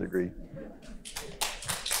sense to some degree.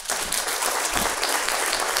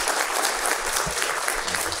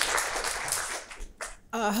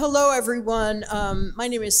 Hello, everyone. My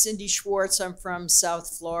name is Cindy Schwartz. I'm from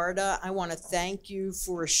South Florida. I want to thank you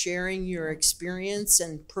for sharing your experience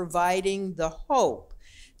and providing the hope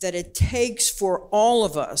that it takes for all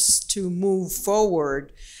of us to move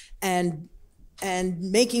forward and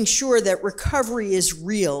making sure that recovery is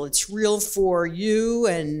real. It's real for you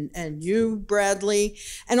and you, Bradley,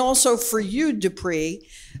 and also for you, Depree,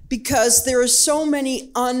 because there are so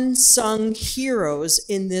many unsung heroes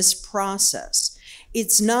in this process.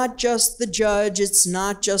 It's not just the judge, it's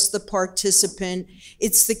not just the participant,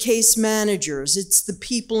 it's the case managers, it's the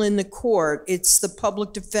people in the court, it's the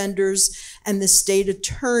public defenders and the state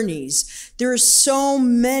attorneys. There are so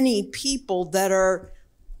many people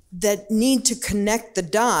that need to connect the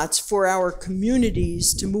dots for our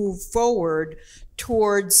communities to move forward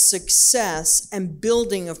towards success and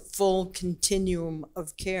building a full continuum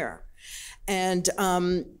of care. And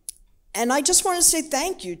I just want to say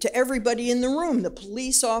thank you to everybody in the room, the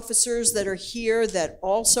police officers that are here that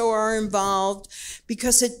also are involved,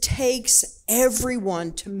 because it takes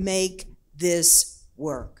everyone to make this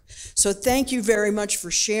work. So thank you very much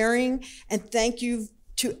for sharing, and thank you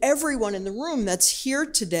to everyone in the room that's here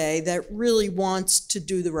today that really wants to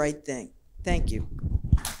do the right thing. Thank you.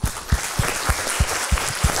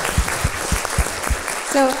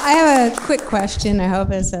 So I have a quick question, I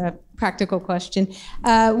hope it's a practical question.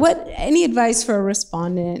 Any advice for a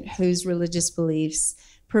respondent whose religious beliefs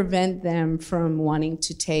prevent them from wanting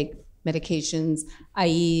to take medications,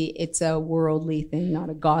 i.e. it's a worldly thing, not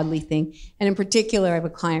a godly thing? And in particular, I have a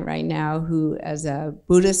client right now who is a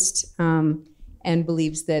Buddhist and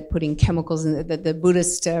believes that putting chemicals in, that the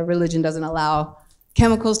Buddhist religion doesn't allow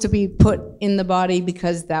chemicals to be put in the body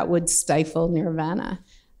because that would stifle nirvana.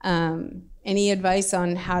 Any advice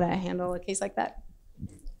on how to handle a case like that?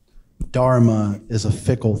 Dharma is a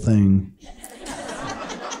fickle thing.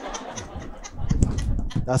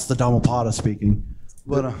 That's the Dhammapada speaking.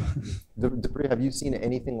 But Depree, have you seen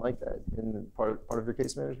anything like that in part of your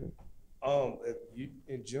case management?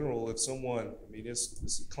 In general, if someone,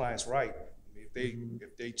 it's the client's right.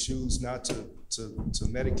 If they choose not to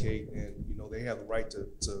medicate, and they have the right to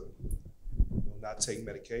not take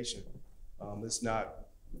medication, it's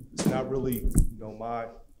not really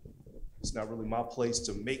my place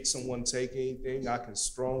to make someone take anything. I can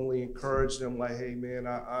strongly encourage them, like, hey man,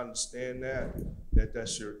 I understand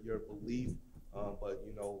that's your belief, but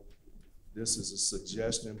this is a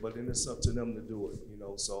suggestion, but then it's up to them to do it, you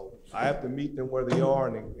know. So I have to meet them where they are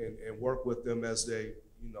and work with them as they,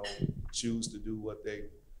 you know, choose to do what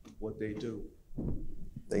they do.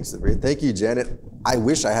 Thanks, Depree. Thank you, Janet. I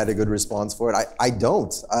wish I had a good response for it. I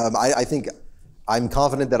don't. I think I'm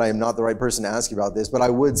confident that I am not the right person to ask you about this, but I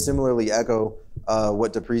would similarly echo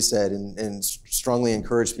what Depree said and strongly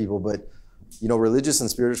encourage people. But you know, religious and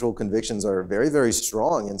spiritual convictions are very, very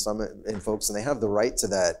strong in folks, and they have the right to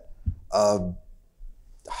that.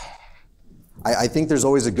 I think there's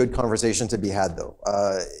always a good conversation to be had, though.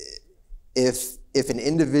 If an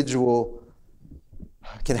individual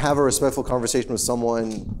can have a respectful conversation with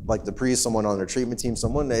someone like Depree, someone on their treatment team,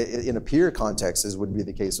 someone in a peer context, as would be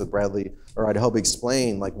the case with Bradley, or I'd help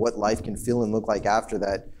explain like what life can feel and look like after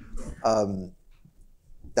that.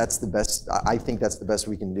 That's the best. I think that's the best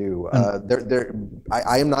we can do.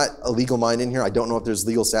 I am not a legal mind in here. I don't know if there's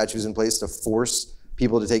legal statutes in place to force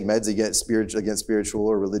people to take meds against spiritual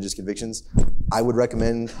or religious convictions. I would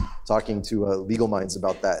recommend talking to legal minds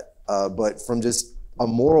about that. But from just a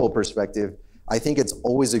moral perspective, I think it's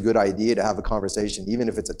always a good idea to have a conversation, even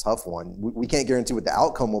if it's a tough one. We can't guarantee what the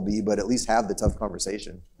outcome will be, but at least have the tough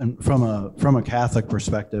conversation. And from a Catholic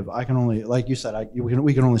perspective, I can only, like you said,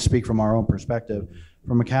 we can only speak from our own perspective.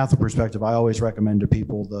 From a Catholic perspective, I always recommend to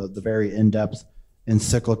people the very in-depth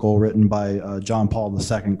encyclical written by John Paul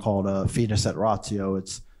II called Fides et Ratio.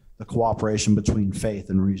 It's the cooperation between faith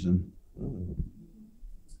and reason.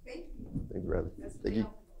 Thank you, Bradley. Thank you.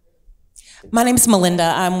 My name is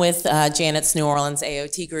Melinda. I'm with Janet's New Orleans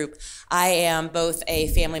AOT group. I am both a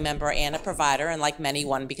family member and a provider, and like many,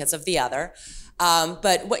 one because of the other.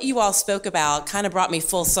 But what you all spoke about kind of brought me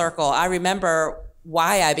full circle. I remember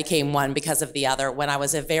why I became one because of the other when I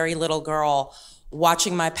was a very little girl,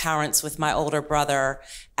 watching my parents with my older brother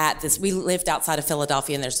at this, we lived outside of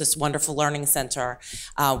Philadelphia, and there's this wonderful learning center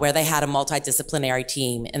where they had a multidisciplinary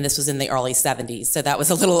team, and this was in the early 70s, so that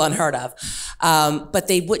was a little unheard of. But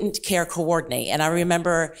they wouldn't care coordinate, and I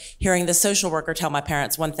remember hearing the social worker tell my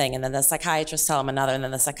parents one thing, and then the psychiatrist tell them another, and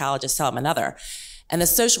then the psychologist tell them another. And the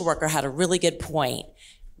social worker had a really good point.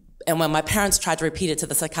 And when my parents tried to repeat it to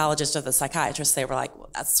the psychologist or the psychiatrist, they were like,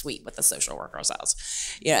 well, that's sweet what the social worker says.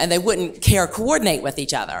 You know, and they wouldn't care coordinate with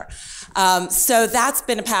each other. So that's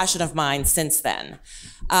been a passion of mine since then.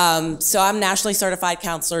 So I'm nationally certified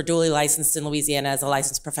counselor, duly licensed in Louisiana as a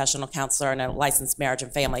licensed professional counselor and a licensed marriage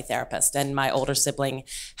and family therapist. And my older sibling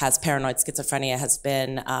has paranoid schizophrenia, has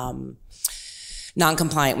been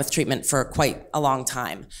non-compliant with treatment for quite a long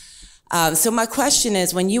time. So my question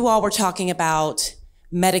is, when you all were talking about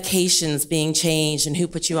medications being changed and who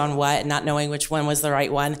put you on what and not knowing which one was the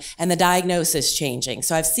right one, and the diagnosis changing.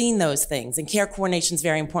 So I've seen those things, and care coordination is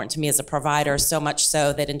very important to me as a provider, so much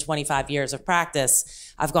so that in 25 years of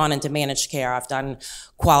practice, I've gone into managed care. I've done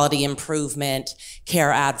quality improvement,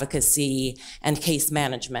 care advocacy, and case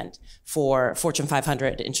management for Fortune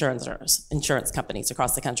 500 insurance companies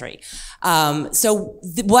across the country. So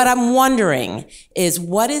what I'm wondering is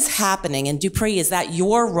what is happening, and Depree, is that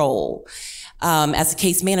your role as a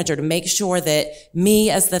case manager to make sure that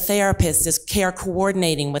me as the therapist is care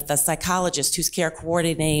coordinating with the psychologist who's care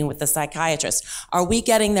coordinating with the psychiatrist? Are we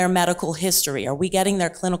getting their medical history? Are we getting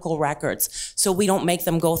their clinical records so we don't make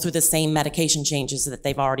them go through the same medication changes that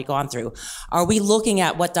they've already gone through? Are we looking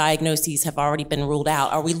at what diagnoses have already been ruled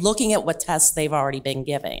out? Are we looking at what tests they've already been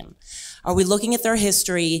given? Are we looking at their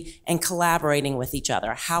history and collaborating with each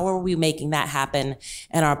other? How are we making that happen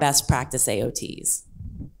in our best practice AOTs?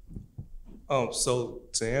 So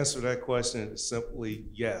to answer that question, simply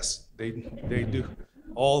yes, they do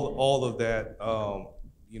all of that.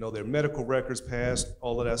 You know, their medical records passed,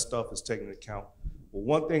 all of that stuff is taken into account. But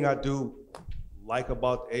one thing I do like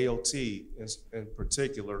about AOT in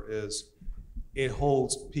particular is it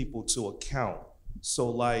holds people to account. So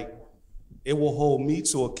like, it will hold me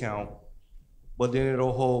to account, but then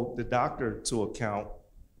it'll hold the doctor to account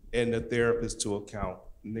and the therapist to account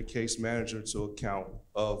and the case manager to account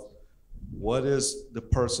of what is the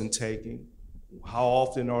person taking, how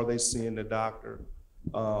often are they seeing the doctor,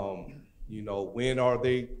 you know, when are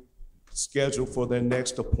they scheduled for their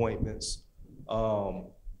next appointments,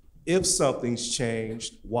 if something's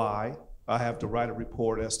changed, why. I have to write a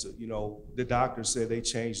report as to, you know, the doctor said they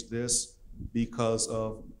changed this because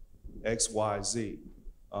of X, Y, Z.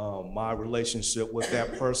 My relationship with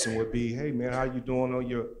that person would be, hey man, how you doing on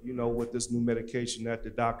your, you know, with this new medication that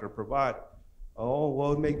the doctor provided? Oh,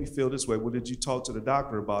 well, it made me feel this way. Well, did you talk to the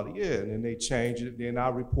doctor about it? Yeah, and then they change it. Then I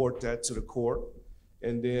report that to the court.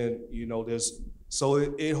 And then, you know, so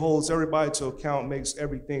it holds everybody to account, makes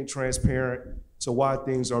everything transparent to why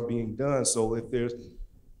things are being done. So if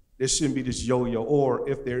there shouldn't be this yo-yo, or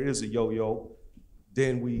if there is a yo-yo,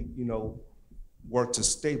 then we, work to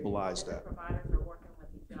stabilize that.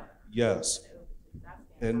 Yes.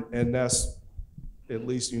 And that's, at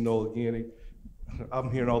least, again,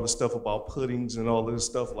 I'm hearing all this stuff about puddings and all this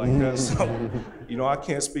stuff like that. So, I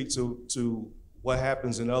can't speak to what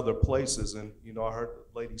happens in other places. And, I heard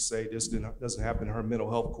the lady say this doesn't happen in her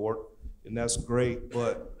mental health court, and that's great.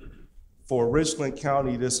 But for Richland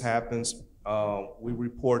County, this happens. We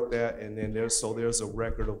report that, and then there's a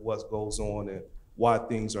record of what goes on and why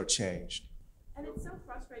things are changed. And it's so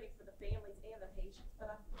frustrating for the families and the patients, but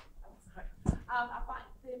I'm sorry. I find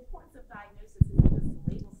the importance of diagnosis isn't just to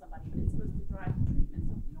label somebody, but it's supposed to drive treatment.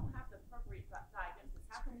 So if we don't have the appropriate diagnosis,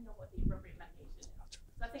 how can we know what the appropriate medication is?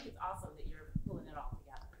 So I think it's awesome that you're pulling it all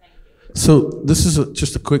together. Thank you. So this is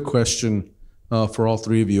just a quick question for all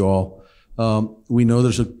three of you all. We know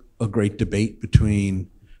there's a great debate between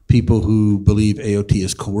people who believe AOT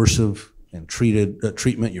is coercive and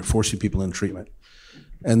treatment, you're forcing people into treatment.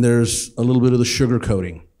 And there's a little bit of the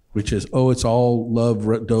sugarcoating, which is, it's all love,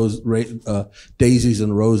 daisies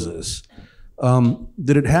and roses.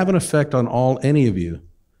 Did it have an effect on any of you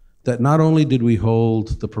that not only did we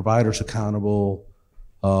hold the providers accountable,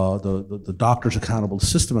 the doctors accountable, the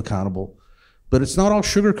system accountable, but it's not all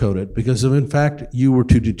sugar-coated, because if in fact you were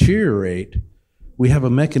to deteriorate, we have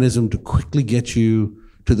a mechanism to quickly get you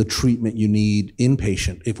to the treatment you need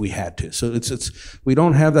inpatient if we had to. So we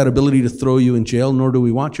don't have that ability to throw you in jail, nor do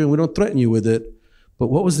we want you, and we don't threaten you with it.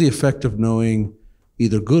 But what was the effect of knowing,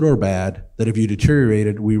 either good or bad, that if you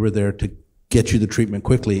deteriorated, we were there to get you the treatment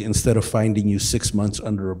quickly instead of finding you 6 months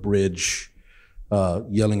under a bridge,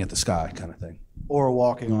 yelling at the sky kind of thing? Or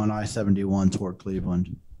walking on I-71 toward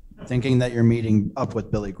Cleveland, thinking that you're meeting up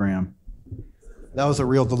with Billy Graham. That was a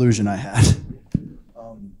real delusion I had.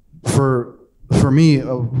 For me,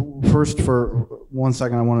 first, for 1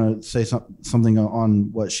 second, I want to say something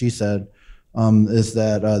on what she said, is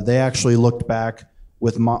that they actually looked back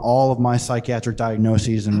with all of my psychiatric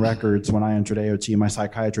diagnoses and records when I entered AOT. My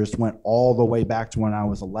psychiatrist went all the way back to when I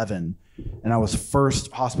was 11, and I was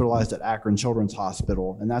first hospitalized at Akron Children's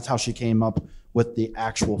Hospital, and that's how she came up with the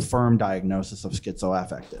actual firm diagnosis of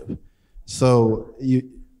schizoaffective. So you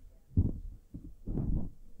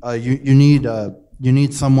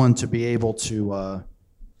need someone to be able to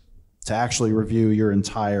actually review your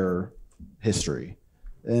entire history.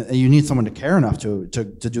 And you need someone to care enough to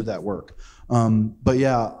do that work. But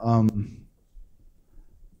yeah,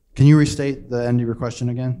 can you restate the end of your question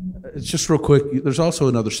again? It's just real quick. There's also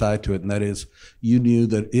another side to it, and that is you knew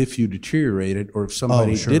that if you deteriorated or if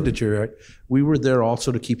somebody did deteriorate, we were there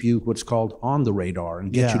also to keep you what's called on the radar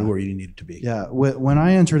and get you to where you needed to be. Yeah, when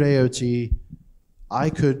I entered AOT, I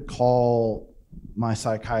could call my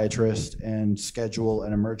psychiatrist and schedule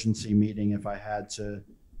an emergency meeting if I had to,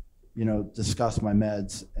 discuss my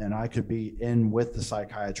meds, and I could be in with the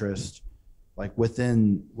psychiatrist like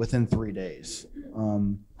within 3 days.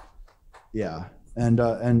 Or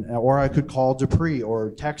I could call Depree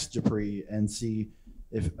or text Depree and see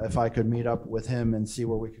if I could meet up with him and see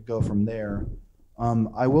where we could go from there.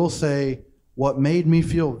 I will say what made me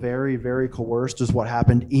feel very, very coerced is what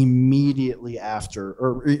happened immediately after,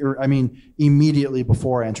 immediately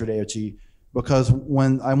before I entered AOT. Because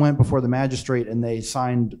when I went before the magistrate and we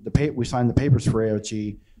signed the papers for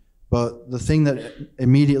AOT, but the thing that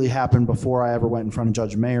immediately happened before I ever went in front of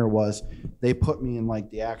Judge Mayer was they put me in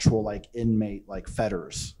the actual inmate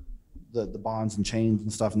fetters, the bonds and chains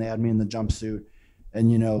and stuff, and they had me in the jumpsuit.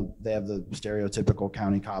 And they have the stereotypical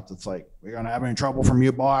county cop that's like, "We're gonna have any trouble from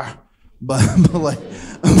you, boy." And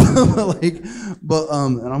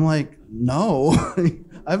I'm like, no,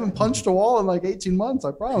 I haven't punched a wall in 18 months,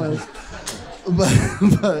 I promise.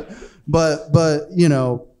 but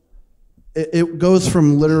it goes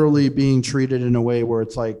from literally being treated in a way where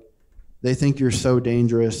it's like they think you're so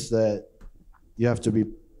dangerous that you have to be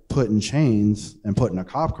put in chains and put in a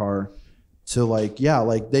cop car to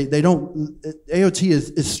they don't, AOT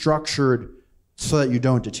is structured so that you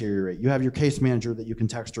don't deteriorate. You have your case manager that you can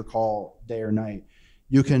text or call day or night.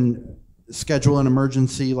 You can schedule an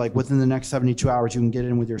emergency within the next 72 hours. You can get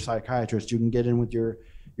in with your psychiatrist. You can get in with your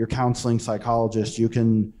counseling psychologist. You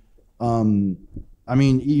can, you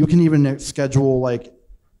can even schedule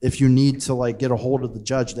if you need to get a hold of the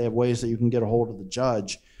judge. They have ways that you can get a hold of the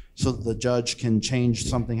judge so that the judge can change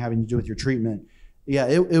something having to do with your treatment. Yeah,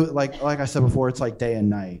 it like I said before, it's like day and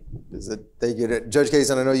night. Thank you, Judge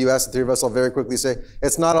Case, and I know you asked the three of us. I'll very quickly say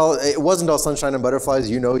it wasn't all sunshine and butterflies.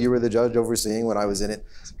 You were the judge overseeing when I was in it,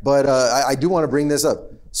 but I do want to bring this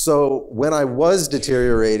up. So when I was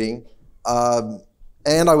deteriorating,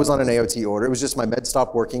 and I was on an AOT order. It was just my meds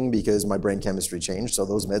stopped working because my brain chemistry changed, so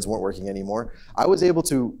those meds weren't working anymore. I was able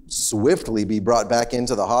to swiftly be brought back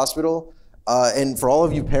into the hospital. And for all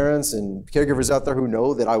of you parents and caregivers out there who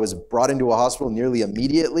know that I was brought into a hospital nearly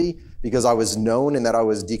immediately because I was known and that I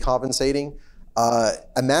was decompensating,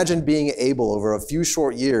 imagine being able, over a few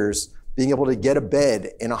short years, being able to get a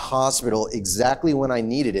bed in a hospital exactly when I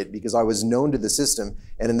needed it because I was known to the system,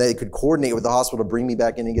 and then they could coordinate with the hospital to bring me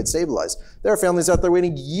back in and get stabilized. There are families out there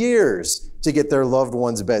waiting years to get their loved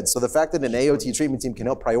one's bed. So the fact that an AOT treatment team can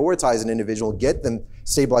help prioritize an individual, get them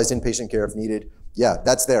stabilized inpatient care if needed, yeah,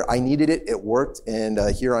 that's there. I needed it, it worked, and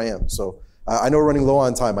here I am. So I know we're running low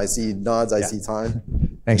on time. I see nods, I see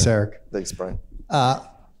time. Thanks, Eric. Thanks, Brian.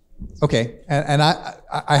 Okay, and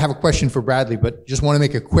I have a question for Bradley, but just want to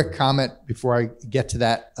make a quick comment before I get to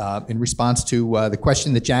that in response to the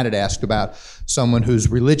question that Janet asked about someone whose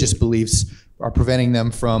religious beliefs are preventing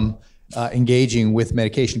them from engaging with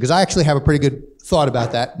medication. Because I actually have a pretty good thought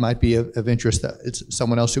about that. Might be of interest. It's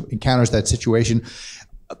someone else who encounters that situation.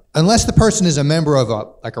 Unless the person is a member of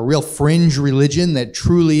a real fringe religion that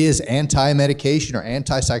truly is anti-medication or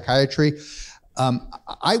anti-psychiatry,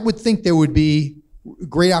 I would think there would be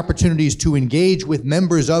great opportunities to engage with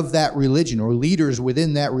members of that religion or leaders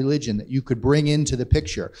within that religion that you could bring into the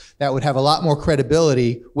picture that would have a lot more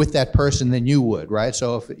credibility with that person than you would, right?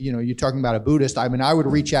 So if you're talking about a Buddhist, I mean, I would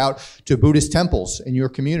reach out to Buddhist temples in your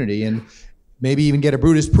community and maybe even get a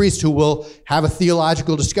Buddhist priest who will have a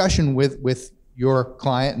theological discussion with your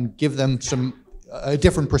client and give them a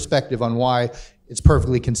different perspective on why it's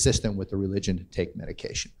perfectly consistent with the religion to take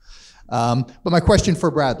medication. But my question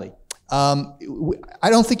for Bradley, I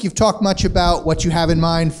don't think you've talked much about what you have in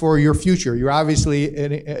mind for your future. You're obviously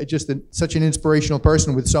such an inspirational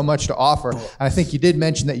person with so much to offer. And I think you did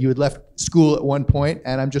mention that you had left school at one point,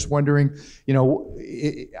 and I'm just wondering,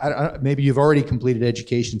 maybe you've already completed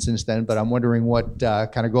education since then, but I'm wondering what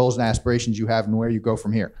kind of goals and aspirations you have and where you go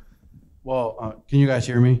from here. Well, can you guys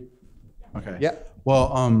hear me? Okay. Yeah.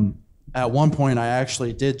 Well, at one point I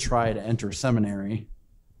actually did try to enter seminary.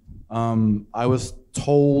 I was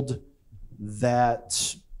told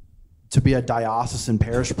that to be a diocesan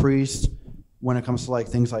parish priest, when it comes to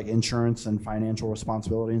things like insurance and financial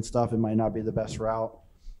responsibility and stuff, it might not be the best route.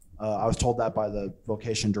 I was told that by the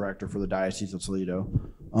vocation director for the Diocese of Toledo.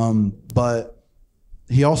 But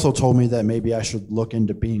he also told me that maybe I should look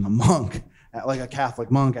into being a monk, like a Catholic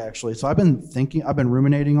monk, actually. So I've been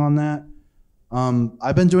ruminating on that.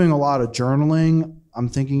 I've been doing a lot of journaling. I'm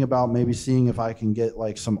thinking about maybe seeing if I can get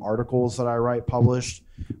some articles that I write published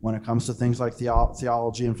when it comes to things like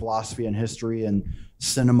theology and philosophy and history and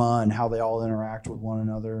cinema and how they all interact with one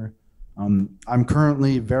another. I'm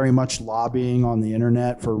currently very much lobbying on the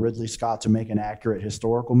internet for Ridley Scott to make an accurate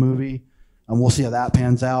historical movie, and we'll see how that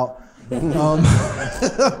pans out. Because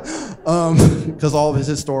all of his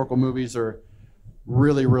historical movies are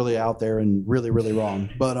really, really out there and really, really wrong.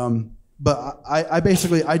 But I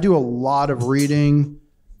basically do a lot of reading.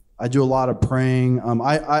 I do a lot of praying.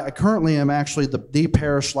 I currently am actually the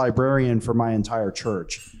parish librarian for my entire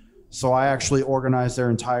church. So I actually organize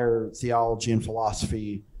their entire theology and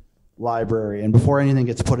philosophy library. And before anything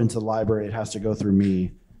gets put into the library, it has to go through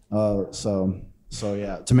me. So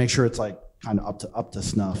yeah, to make sure it's kind of up to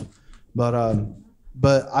snuff. But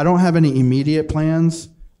I don't have any immediate plans.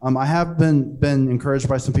 I have been encouraged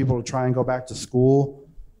by some people to try and go back to school.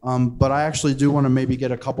 But I actually do want to maybe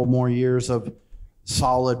get a couple more years of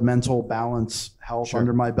solid mental balance health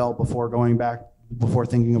under my belt before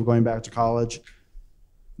thinking of going back to college.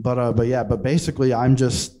 But basically I'm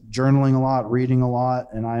just journaling a lot, reading a lot,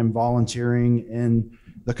 and I'm volunteering in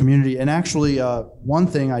the community. And actually, one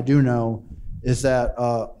thing I do know is that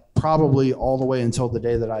probably all the way until the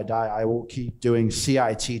day that I die, I will keep doing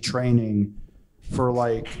CIT training for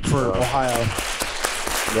Ohio.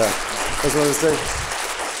 Yeah, that's what I was saying.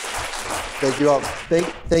 Thank you all.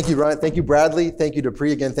 Thank you, Ryan. Thank you, Bradley. Thank you,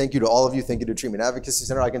 Depree. Again, thank you to all of you. Thank you to Treatment Advocacy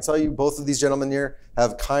Center. I can tell you both of these gentlemen here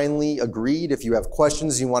have kindly agreed. If you have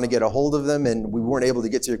questions, you want to get a hold of them, and we weren't able to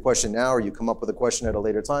get to your question now, or you come up with a question at a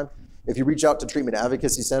later time, if you reach out to Treatment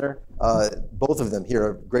Advocacy Center, both of them here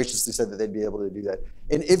have graciously said that they'd be able to do that.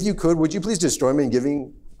 And if you could, would you please just join me in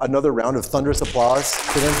giving another round of thunderous applause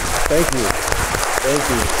to them? Thank you. Thank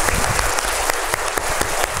you.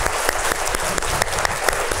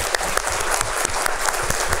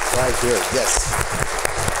 Right here, yes.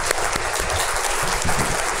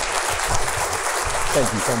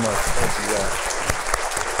 Thank you so much. Thank you.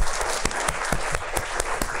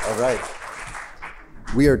 All right.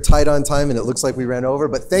 We are tight on time, and it looks like we ran over,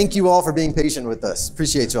 but thank you all for being patient with us.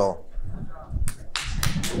 Appreciate y'all.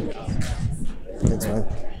 Thanks,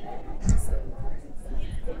 man.